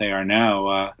don't know what they are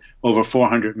now, over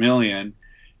 400 million,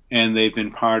 and they've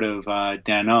been part of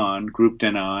Danone, Group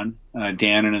Danone,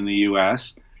 Danone in the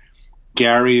U.S.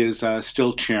 Gary is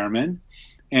still chairman,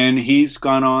 and he's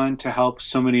gone on to help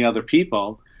so many other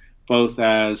people, both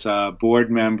as a board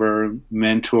member,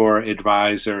 mentor,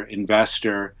 advisor,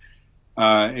 investor,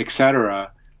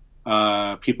 etc.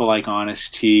 People like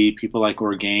Honest Tea, people like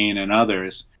Orgain, and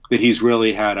others, that he's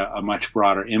really had a much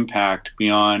broader impact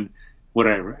beyond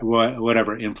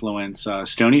whatever influence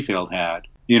Stonyfield had.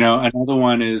 Another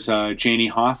one is Janie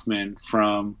Hoffman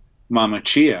from Mama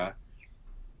Chia,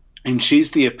 and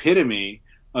she's the epitome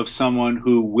of someone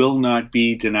who will not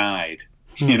be denied.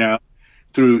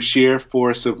 Through sheer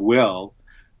force of will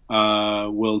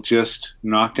just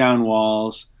knock down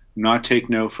walls, not take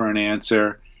no for an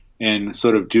answer, and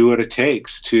sort of do what it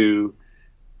takes to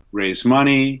raise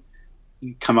money,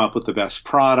 come up with the best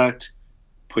product,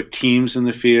 put teams in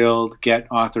the field, get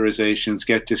authorizations,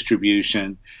 get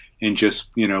distribution, and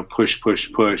just,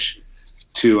 push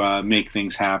to make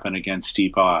things happen against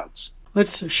steep odds.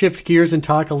 Let's shift gears and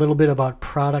talk a little bit about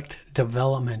product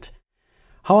development.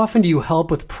 How often do you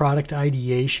help with product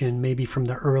ideation, maybe from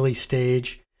the early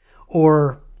stage?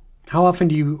 Or how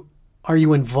often are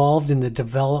you involved in the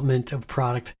development of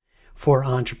product for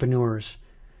entrepreneurs?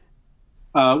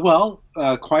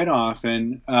 Quite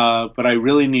often, but I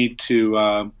really need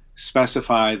to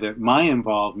specify that my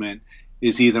involvement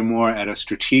is either more at a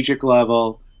strategic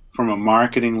level, from a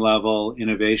marketing level,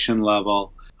 innovation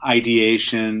level,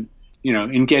 ideation,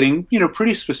 in getting,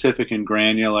 pretty specific and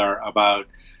granular about,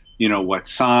 what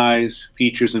size,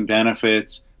 features and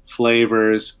benefits,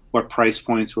 flavors, what price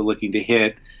points we're looking to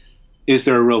hit. Is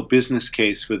there a real business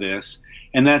case for this?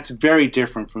 And that's very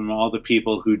different from all the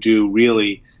people who do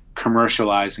really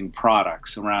commercializing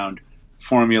products around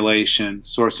formulation,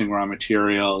 sourcing raw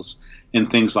materials,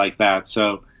 and things like that.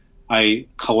 So I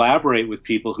collaborate with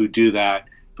people who do that,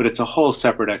 but it's a whole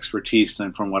separate expertise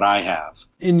than from what I have.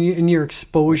 In your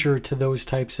exposure to those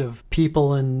types of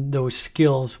people and those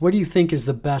skills, what do you think is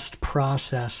the best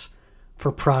process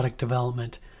for product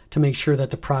development to make sure that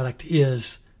the product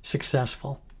is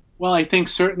successful? Well, I think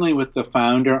certainly with the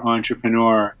founder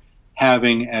entrepreneur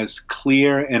having as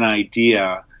clear an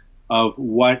idea of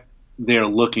what they're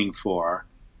looking for.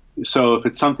 So if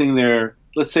it's something they're,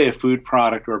 let's say a food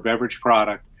product or a beverage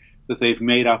product that they've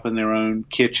made up in their own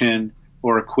kitchen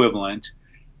or equivalent,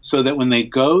 so that when they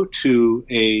go to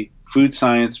a food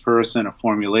science person, a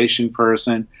formulation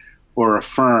person, or a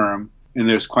firm, and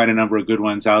there's quite a number of good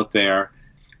ones out there,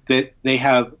 that they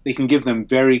can give them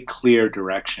very clear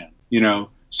direction.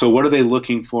 So what are they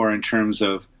looking for in terms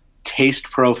of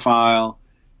taste profile,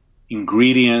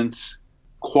 ingredients,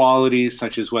 qualities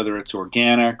such as whether it's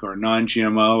organic or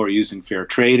non-GMO or using fair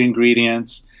trade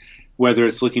ingredients, whether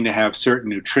it's looking to have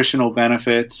certain nutritional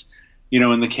benefits.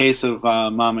 In the case of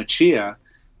Mama Chia,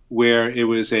 where it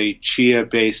was a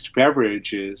chia-based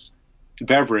beverage,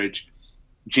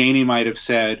 Janie might have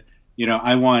said,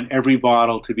 I want every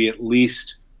bottle to be at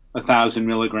least 1,000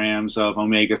 milligrams of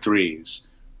omega-3s,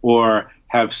 or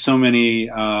have so many,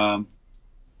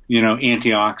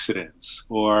 antioxidants,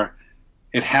 or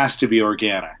it has to be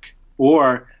organic.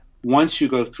 Or once you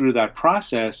go through that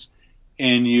process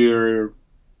and you're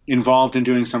involved in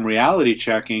doing some reality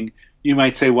checking, you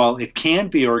might say, well, it can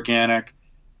be organic,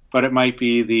 but it might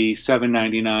be the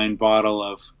 $7.99 bottle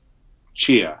of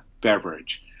chia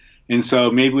beverage. And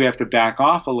so maybe we have to back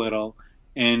off a little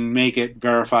and make it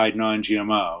verified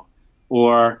non-GMO.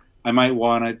 Or I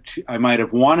might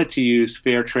have wanted to use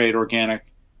fair trade organic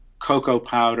cocoa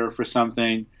powder for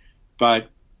something,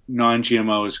 but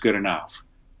non-GMO is good enough,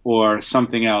 or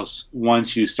something else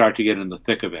once you start to get in the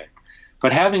thick of it.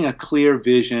 But having a clear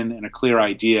vision and a clear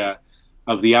idea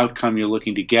of the outcome you're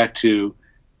looking to get to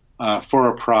for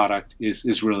a product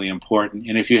is really important.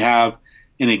 And if you have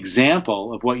an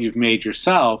example of what you've made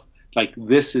yourself, like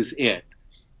this is it,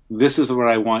 this is what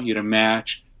I want you to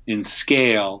match in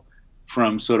scale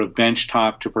from sort of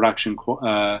benchtop to production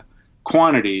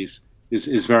quantities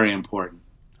is very important.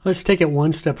 Let's take it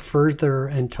one step further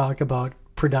and talk about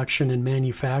production and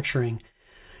manufacturing.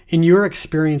 In your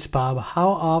experience, Bob, how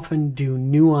often do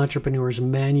new entrepreneurs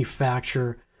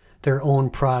manufacture their own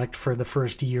product for the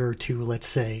first year or two, let's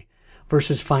say,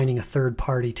 versus finding a third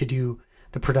party to do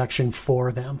the production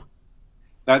for them?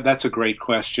 That's a great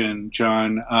question,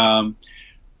 John.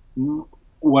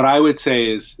 What I would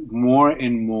say is more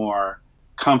and more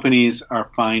companies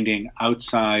are finding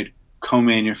outside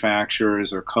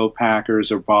co-manufacturers or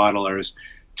co-packers or bottlers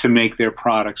to make their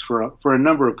products for a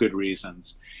number of good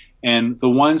reasons. And the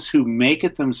ones who make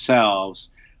it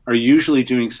themselves are usually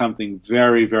doing something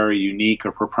very, very unique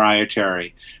or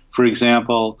proprietary. For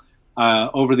example,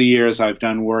 over the years, I've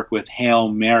done work with Hail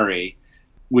Mary,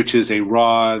 which is a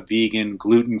raw, vegan,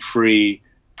 gluten-free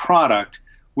product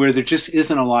where there just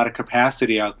isn't a lot of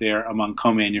capacity out there among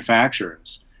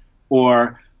co-manufacturers.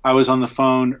 Or I was on the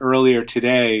phone earlier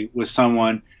today with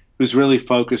someone who's really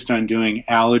focused on doing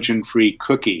allergen-free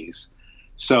cookies.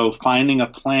 So finding a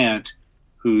plant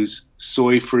who's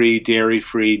soy-free,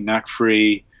 dairy-free,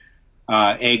 nut-free,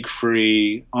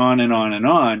 egg-free, on and on and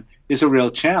on, is a real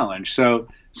challenge. So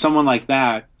someone like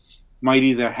that might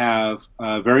either have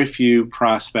very few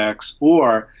prospects,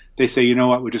 or they say, you know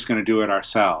what, we're just going to do it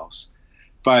ourselves.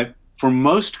 But for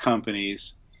most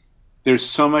companies, there's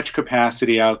so much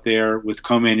capacity out there with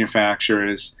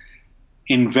co-manufacturers.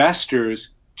 Investors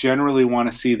generally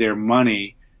want to see their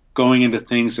money going into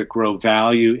things that grow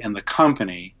value in the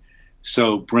company.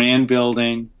 So brand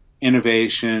building,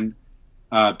 innovation,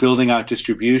 building out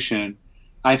distribution.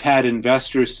 I've had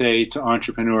investors say to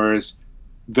entrepreneurs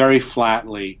very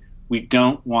flatly, we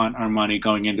don't want our money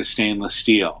going into stainless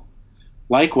steel.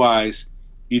 Likewise,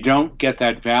 you don't get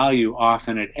that value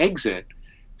often at exit.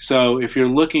 So if you're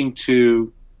looking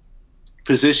to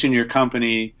position your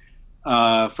company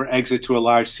for exit to a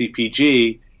large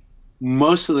CPG,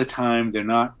 most of the time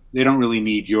they don't really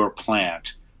need your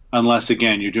plant, unless,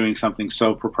 again, you're doing something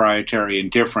so proprietary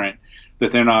and different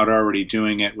that they're not already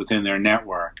doing it within their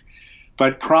network.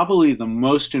 But probably the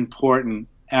most important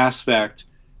aspect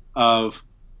of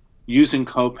using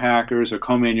co-packers or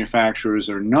co-manufacturers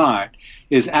or not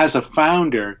is, as a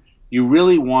founder, you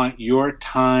really want your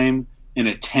time and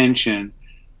attention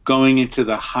going into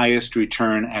the highest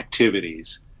return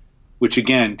activities, which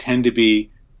again tend to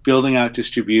be building out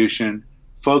distribution,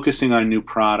 focusing on new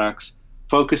products,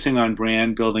 focusing on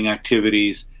brand building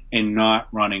activities, and not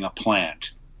running a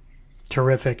plant.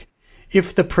 Terrific.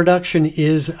 If the production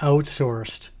is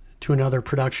outsourced to another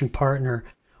production partner,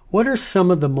 What are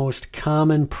some of the most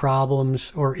common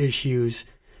problems or issues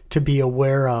to be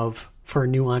aware of for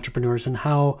new entrepreneurs, and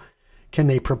how can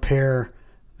they prepare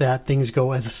that things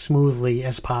go as smoothly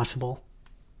as possible?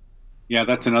 Yeah,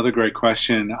 that's another great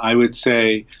question. I would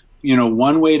say,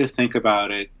 one way to think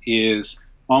about it is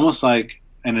almost like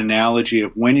an analogy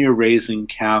of when you're raising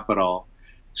capital,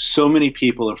 so many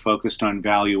people are focused on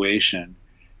valuation.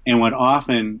 And what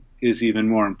often is even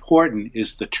more important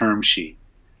is the term sheet.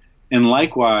 And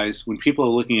likewise, when people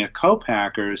are looking at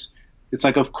co-packers, it's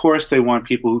like, of course, they want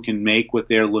people who can make what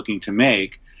they're looking to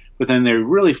make, but then they're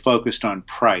really focused on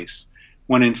price,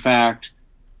 when in fact,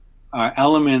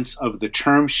 elements of the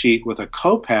term sheet with a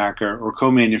co-packer or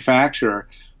co-manufacturer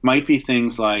might be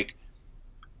things like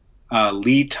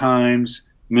lead times,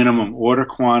 minimum order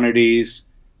quantities,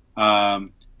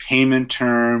 payment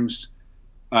terms,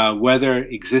 whether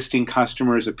existing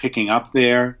customers are picking up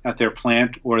there at their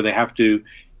plant or they have to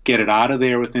get it out of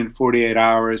there within 48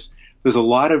 hours. There's a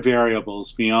lot of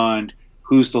variables beyond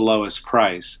who's the lowest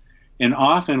price. And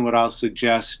often what I'll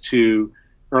suggest to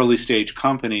early stage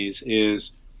companies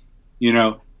is,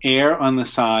 err on the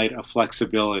side of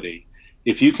flexibility.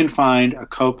 If you can find a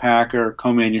co-packer,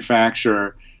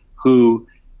 co-manufacturer who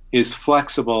is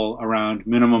flexible around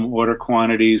minimum order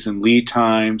quantities and lead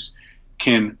times,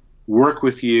 can work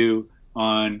with you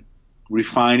on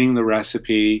refining the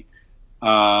recipe,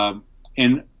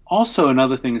 and also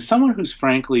another thing is someone who's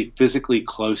frankly physically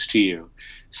close to you,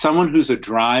 someone who's a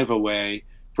drive away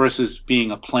versus being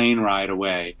a plane ride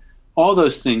away. All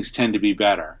those things tend to be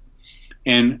better.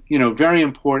 And, very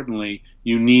importantly,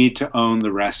 you need to own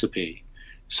the recipe.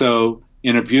 So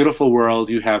in a beautiful world,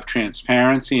 you have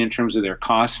transparency in terms of their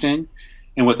costing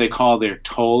and what they call their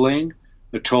tolling.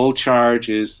 The toll charge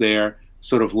is their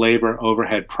sort of labor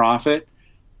overhead profit.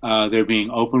 They're being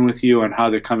open with you on how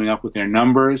they're coming up with their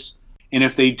numbers. And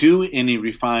if they do any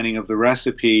refining of the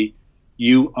recipe,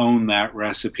 you own that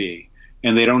recipe.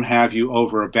 And they don't have you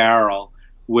over a barrel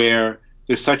where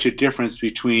there's such a difference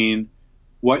between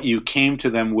what you came to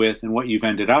them with and what you've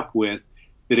ended up with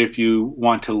that if you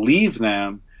want to leave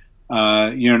them,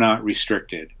 you're not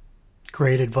restricted.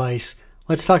 Great advice.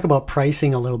 Let's talk about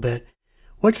pricing a little bit.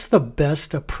 What's the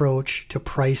best approach to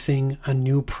pricing a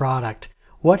new product?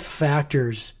 What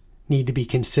factors need to be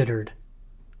considered?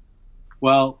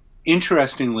 Well,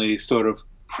 interestingly, sort of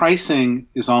pricing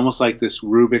is almost like this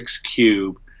Rubik's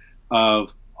Cube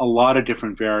of a lot of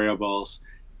different variables,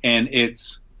 and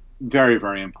it's very,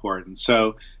 very important.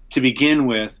 So to begin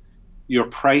with, your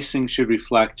pricing should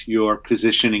reflect your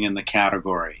positioning in the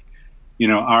category.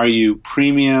 Are you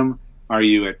premium? Are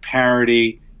you at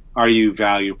parity? Are you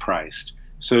value priced?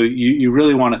 So you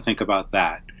really want to think about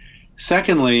that.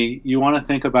 Secondly, you want to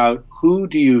think about who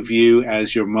do you view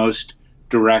as your most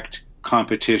direct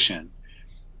competition,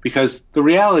 because the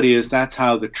reality is that's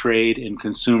how the trade and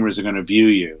consumers are going to view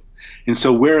you. And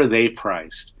so where are they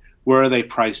priced? Where are they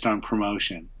priced on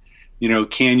promotion?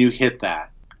 Can you hit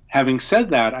that? Having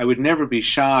said that, I would never be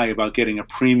shy about getting a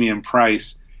premium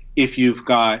price if you've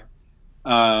got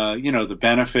the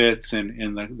benefits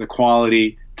and the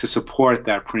quality to support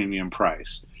that premium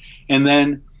price. And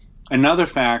then another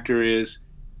factor is,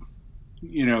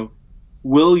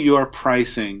 will your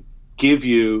pricing give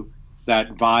you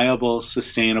that viable,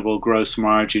 sustainable gross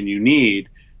margin you need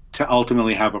to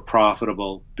ultimately have a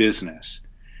profitable business?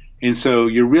 And so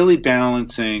you're really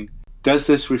balancing, does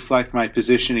this reflect my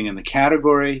positioning in the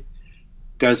category?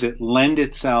 Does it lend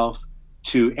itself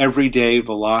to everyday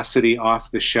velocity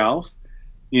off the shelf,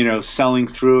 selling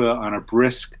through on a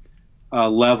brisk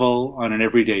level on an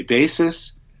everyday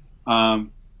basis?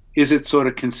 Is it sort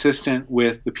of consistent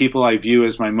with the people I view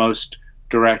as my most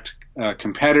direct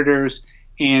competitors?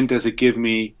 And does it give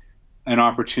me an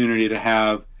opportunity to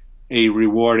have a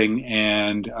rewarding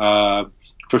and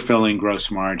fulfilling gross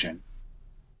margin?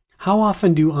 How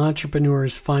often do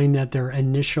entrepreneurs find that their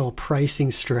initial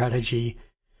pricing strategy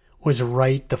was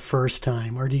right the first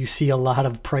time? Or do you see a lot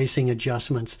of pricing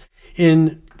adjustments?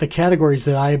 In the categories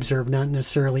that I observe, not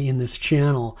necessarily in this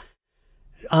channel,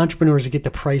 entrepreneurs get the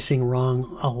pricing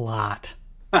wrong a lot.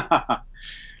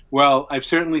 Well, I've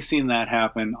certainly seen that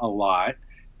happen a lot.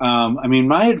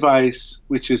 My advice,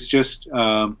 which is just,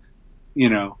 a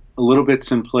little bit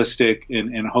simplistic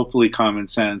and hopefully common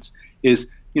sense, is,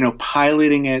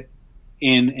 piloting it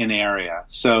in an area.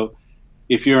 So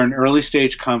if you're an early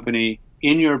stage company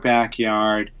in your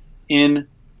backyard, in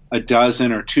a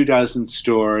dozen or 24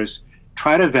 stores,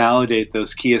 try to validate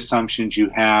those key assumptions you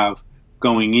have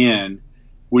going in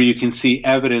where you can see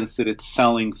evidence that it's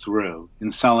selling through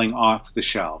and selling off the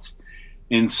shelf.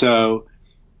 And so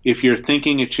if you're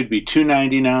thinking it should be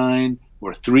 $2.99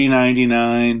 or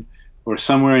 $3.99 or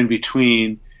somewhere in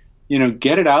between,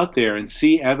 get it out there and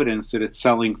see evidence that it's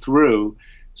selling through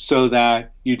so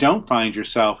that you don't find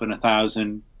yourself in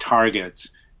 1,000 targets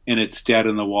and it's dead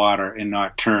in the water and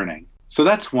not turning. So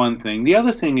that's one thing. The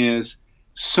other thing is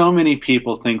so many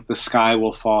people think the sky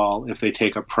will fall if they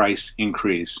take a price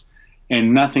increase,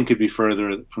 and nothing could be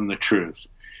further from the truth.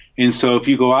 And so if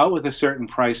you go out with a certain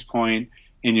price point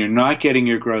and you're not getting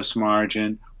your gross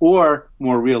margin, or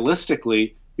more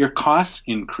realistically, your costs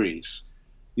increase.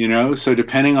 So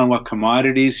depending on what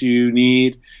commodities you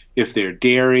need, if they're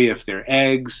dairy, if they're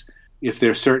eggs, if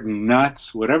they're certain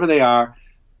nuts, whatever they are,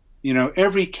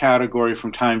 every category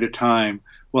from time to time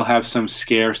will have some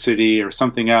scarcity or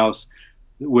something else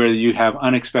where you have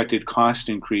unexpected cost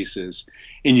increases,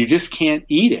 and you just can't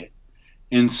eat it.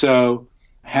 And so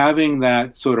having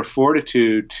that sort of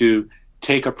fortitude to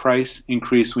take a price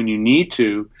increase when you need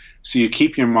to, so you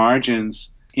keep your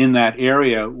margins in that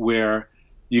area where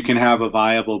you can have a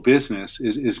viable business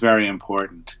is very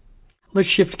important. Let's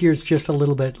shift gears just a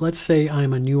little bit. Let's say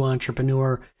I'm a new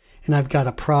entrepreneur and I've got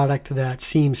a product that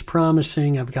seems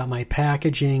promising. I've got my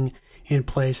packaging in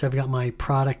place. I've got my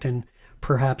product and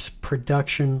perhaps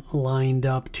production lined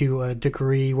up to a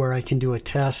degree where I can do a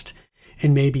test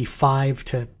in maybe 5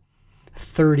 to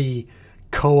 30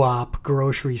 co-op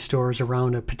grocery stores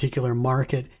around a particular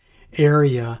market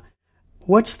area.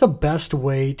 What's the best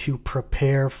way to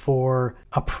prepare for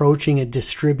approaching a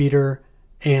distributor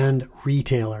and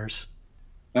retailers?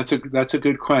 That's a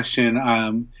good question.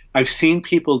 I've seen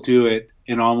people do it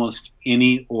in almost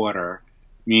any order,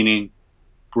 meaning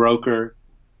broker,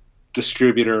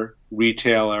 distributor,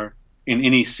 retailer, in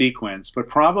any sequence. But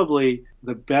probably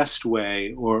the best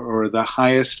way or the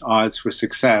highest odds for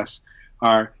success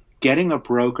are getting a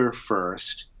broker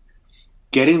first,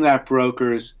 getting that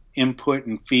broker's input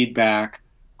and feedback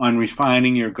on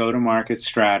refining your go-to-market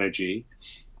strategy.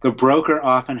 The broker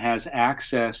often has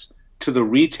access to the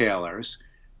retailers,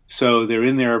 so they're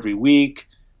in there every week.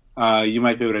 You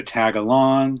might be able to tag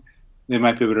along. They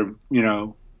might be able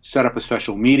to, set up a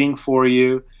special meeting for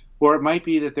you. Or it might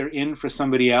be that they're in for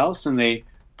somebody else and they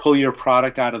pull your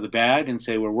product out of the bag and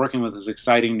say, we're working with this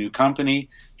exciting new company.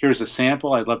 Here's a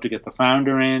sample. I'd love to get the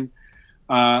founder in.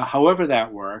 However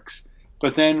that works.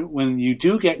 But then when you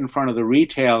do get in front of the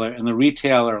retailer and the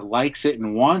retailer likes it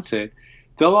and wants it,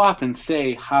 they'll often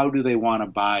say, how do they want to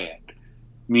buy it?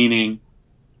 Meaning,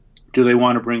 do they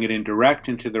want to bring it in direct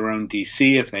into their own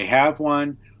DC if they have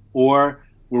one? Or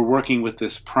we're working with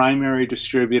this primary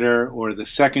distributor or the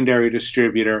secondary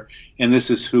distributor, and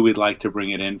this is who we'd like to bring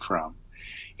it in from.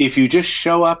 If you just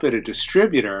show up at a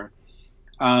distributor,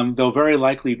 they'll very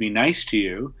likely be nice to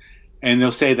you, and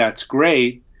they'll say, that's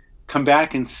great. Come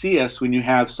back and see us when you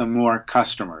have some more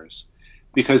customers,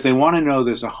 because they want to know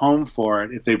there's a home for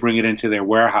it if they bring it into their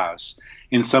warehouse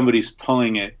and somebody's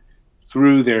pulling it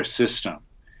through their system.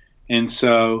 And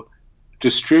so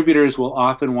distributors will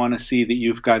often want to see that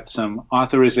you've got some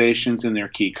authorizations in their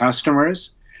key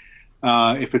customers.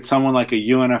 If it's someone like a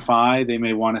UNFI, they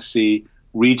may want to see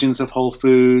regions of Whole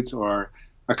Foods, or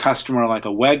a customer like a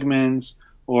Wegmans,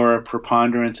 or a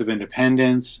preponderance of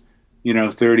independents,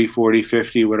 30, 40,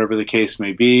 50, whatever the case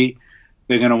may be.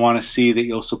 They're going to want to see that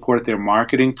you'll support their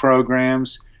marketing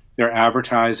programs, their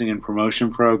advertising and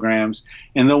promotion programs,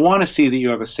 and they'll want to see that you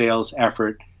have a sales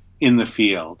effort in the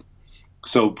field.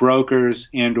 So brokers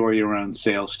and or your own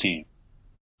sales team.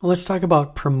 Well, let's talk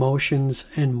about promotions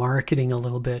and marketing a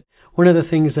little bit. One of the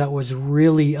things that was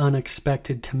really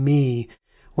unexpected to me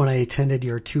when I attended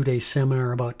your 2-day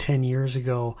seminar about 10 years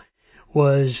ago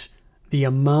was the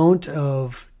amount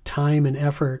of time and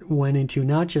effort went into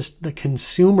not just the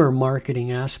consumer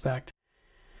marketing aspect,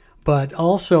 but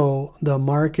also the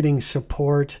marketing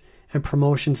support and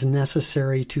promotions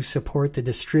necessary to support the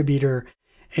distributor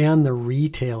and the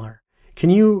retailer. Can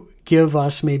you give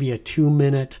us maybe a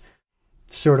 2-minute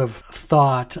sort of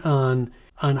thought on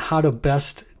how to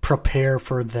best prepare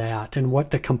for that and what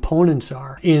the components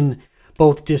are in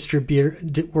both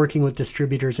working with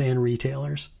distributors and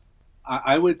retailers?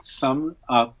 I would sum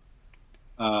up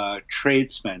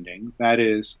trade spending, that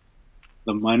is,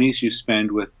 the monies you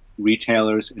spend with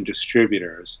retailers and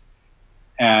distributors,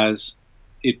 as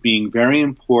it being very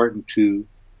important to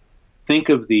think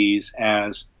of these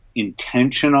as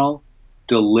intentional,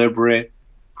 deliberate,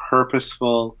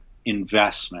 purposeful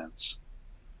investments.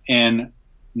 And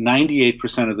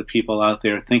 98% of the people out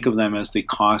there think of them as the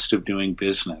cost of doing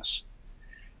business.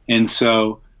 And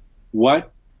so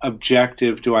what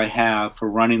objective do I have for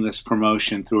running this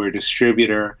promotion through a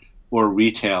distributor or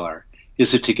retailer?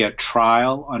 Is it to get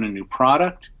trial on a new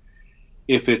product?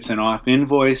 If it's an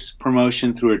off-invoice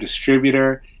promotion through a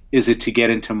distributor, is it to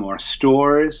get into more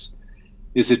stores?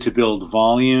 Is it to build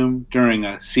volume during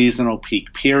a seasonal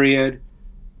peak period?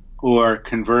 Or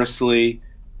conversely,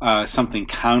 something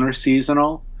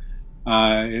counter-seasonal?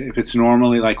 If it's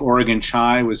normally like Oregon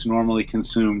chai was normally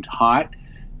consumed hot,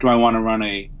 do I want to run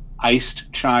a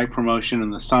iced chai promotion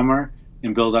in the summer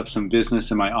and build up some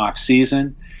business in my off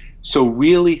season? So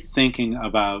really thinking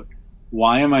about,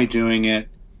 why am I doing it?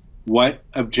 What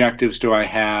objectives do I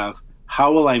have?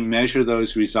 How will I measure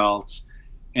those results?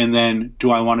 And then,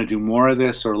 do I want to do more of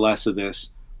this or less of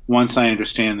this once I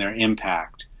understand their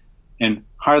impact? And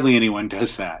hardly anyone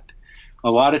does that. A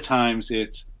lot of times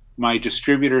it's, my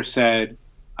distributor said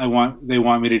they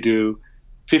want me to do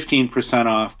 15%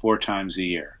 off 4 times a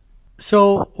year.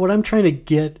 So what I'm trying to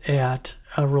get at,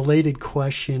 a related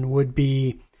question would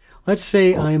be, let's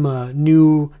say I'm a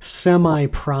new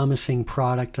semi-promising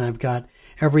product and I've got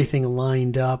everything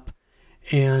lined up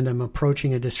and I'm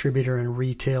approaching a distributor and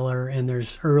retailer and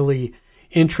there's early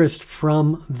interest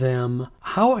from them.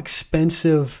 How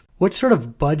expensive, what sort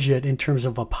of budget in terms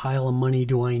of a pile of money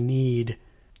do I need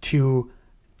to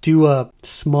do a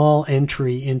small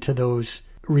entry into those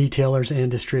retailers and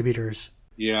distributors?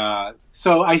 Yeah.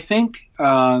 So I think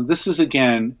this is,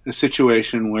 again, a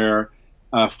situation where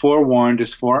forewarned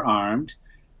is forearmed,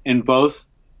 and both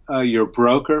your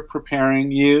broker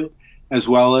preparing you as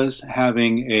well as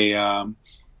having a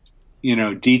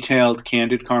detailed,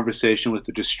 candid conversation with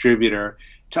the distributor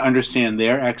to understand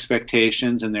their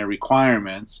expectations and their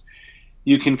requirements.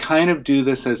 You can kind of do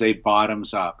this as a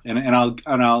bottoms up, and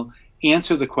I'll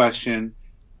answer the question.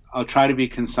 I'll try to be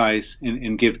concise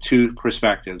and give 2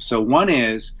 perspectives. So one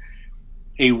is,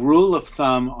 a rule of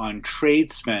thumb on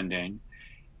trade spending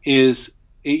is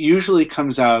it usually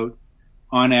comes out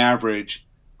on average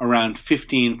around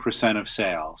 15% of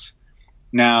sales.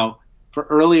 Now, for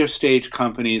earlier stage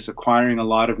companies acquiring a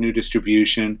lot of new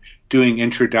distribution, doing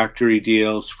introductory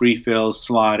deals, free fills,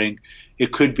 slotting,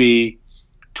 it could be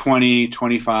 20,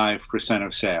 25%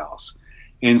 of sales.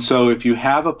 And so if you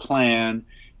have a plan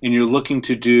and you're looking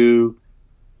to do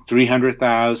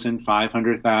 300,000,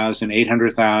 500,000,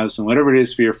 800,000, whatever it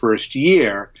is for your first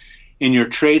year, and your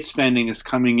trade spending is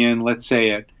coming in, let's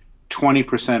say at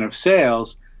 20% of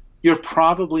sales, you're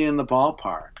probably in the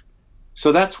ballpark.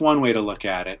 So that's one way to look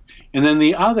at it. And then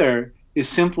the other is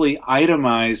simply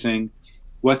itemizing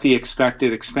what the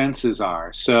expected expenses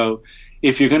are. So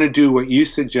if you're going to do what you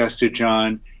suggested,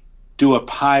 John, do a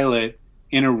pilot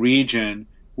in a region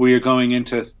where you're going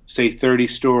into, say, 30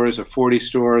 stores or 40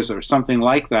 stores or something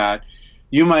like that,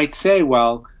 you might say,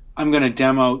 well, I'm going to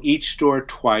demo each store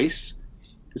twice.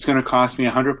 It's going to cost me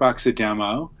 $100 a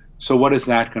demo. So what is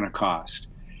that going to cost?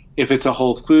 If it's a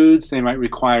Whole Foods, they might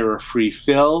require a free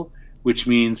fill, which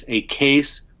means a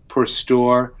case per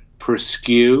store per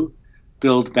SKU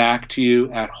billed back to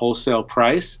you at wholesale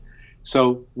price.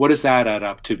 So what does that add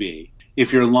up to be?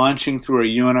 If you're launching through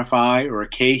a UNFI or a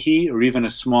KeHE or even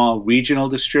a small regional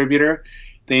distributor,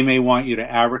 they may want you to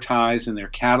advertise in their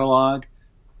catalog.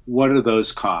 What are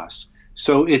those costs?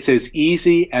 So it's as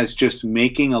easy as just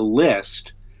making a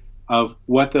list of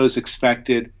what those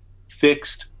expected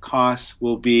fixed costs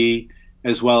will be,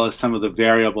 as well as some of the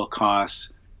variable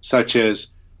costs, such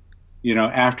as,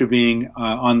 after being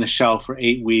on the shelf for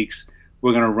 8 weeks,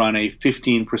 we're going to run a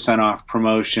 15% off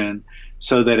promotion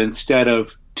so that instead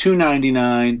of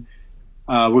 $2.99,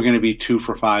 we're going to be 2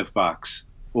 for $5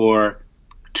 or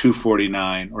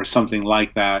 $2.49 or something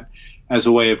like that, as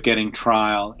a way of getting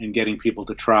trial and getting people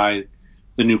to try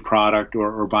the new product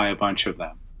or buy a bunch of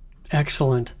them.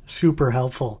 Excellent. Super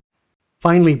helpful.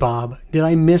 Finally, Bob, did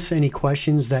I miss any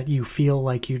questions that you feel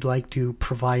like you'd like to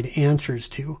provide answers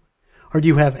to? Or do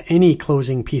you have any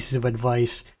closing pieces of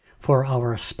advice for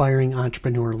our aspiring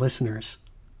entrepreneur listeners?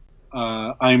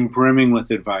 I'm brimming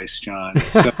with advice, John.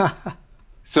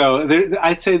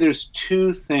 I'd say there's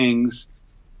 2 things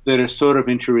that are sort of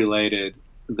interrelated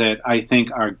that I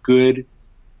think are good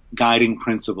guiding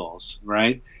principles,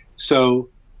 right? So,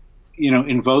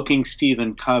 invoking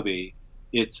Stephen Covey,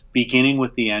 it's beginning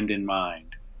with the end in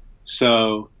mind.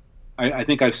 So I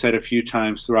think I've said a few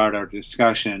times throughout our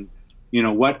discussion,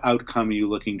 what outcome are you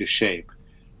looking to shape?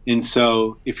 And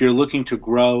so if you're looking to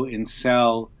grow and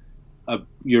sell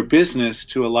your business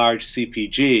to a large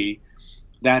CPG,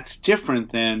 that's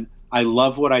different than, I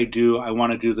love what I do, I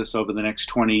want to do this over the next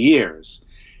 20 years.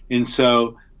 And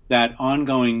so that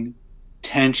ongoing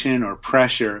tension or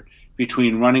pressure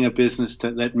between running a business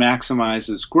that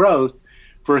maximizes growth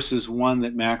versus one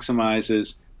that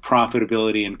maximizes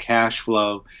profitability and cash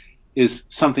flow is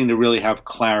something to really have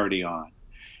clarity on.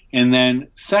 And then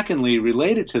secondly,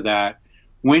 related to that,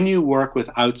 when you work with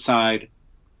outside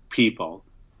people,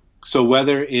 so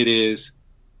whether it is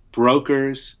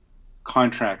brokers,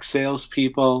 contract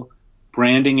salespeople,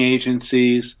 branding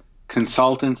agencies,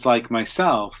 consultants like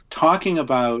myself, talking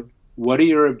about what are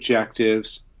your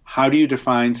objectives, how do you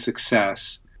define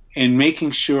success, and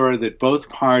making sure that both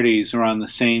parties are on the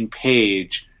same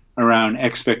page around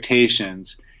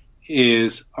expectations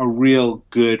is a real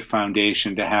good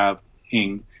foundation to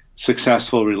having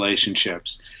successful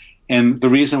relationships. And the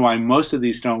reason why most of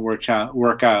these don't work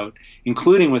out,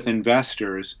 including with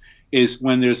investors, is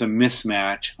when there's a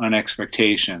mismatch on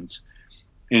expectations.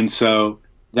 And so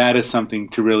that is something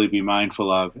to really be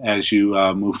mindful of as you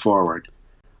move forward.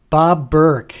 Bob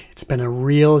Burke, it's been a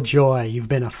real joy. You've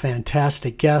been a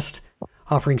fantastic guest,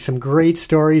 offering some great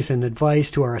stories and advice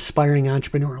to our aspiring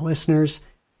entrepreneur listeners.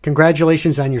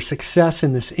 Congratulations on your success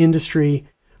in this industry,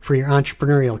 for your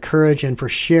entrepreneurial courage, and for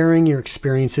sharing your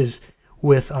experiences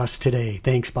with us today.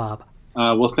 Thanks, Bob.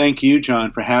 Well, thank you,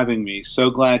 John, for having me. So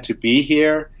glad to be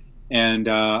here, and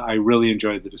I really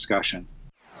enjoyed the discussion.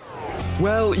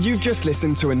 Well, you've just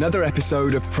listened to another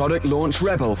episode of Product Launch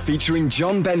Rebel featuring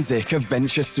John Benzik of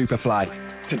Venture Superfly.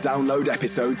 To download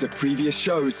episodes of previous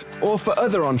shows or for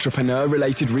other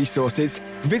entrepreneur-related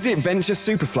resources, visit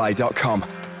venturesuperfly.com.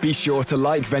 Be sure to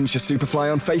like Venture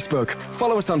Superfly on Facebook,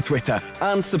 follow us on Twitter,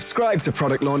 and subscribe to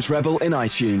Product Launch Rebel in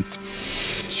iTunes.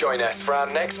 Join us for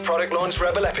our next Product Launch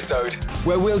Rebel episode,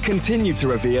 where we'll continue to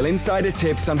reveal insider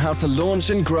tips on how to launch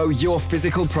and grow your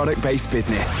physical product-based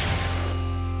business.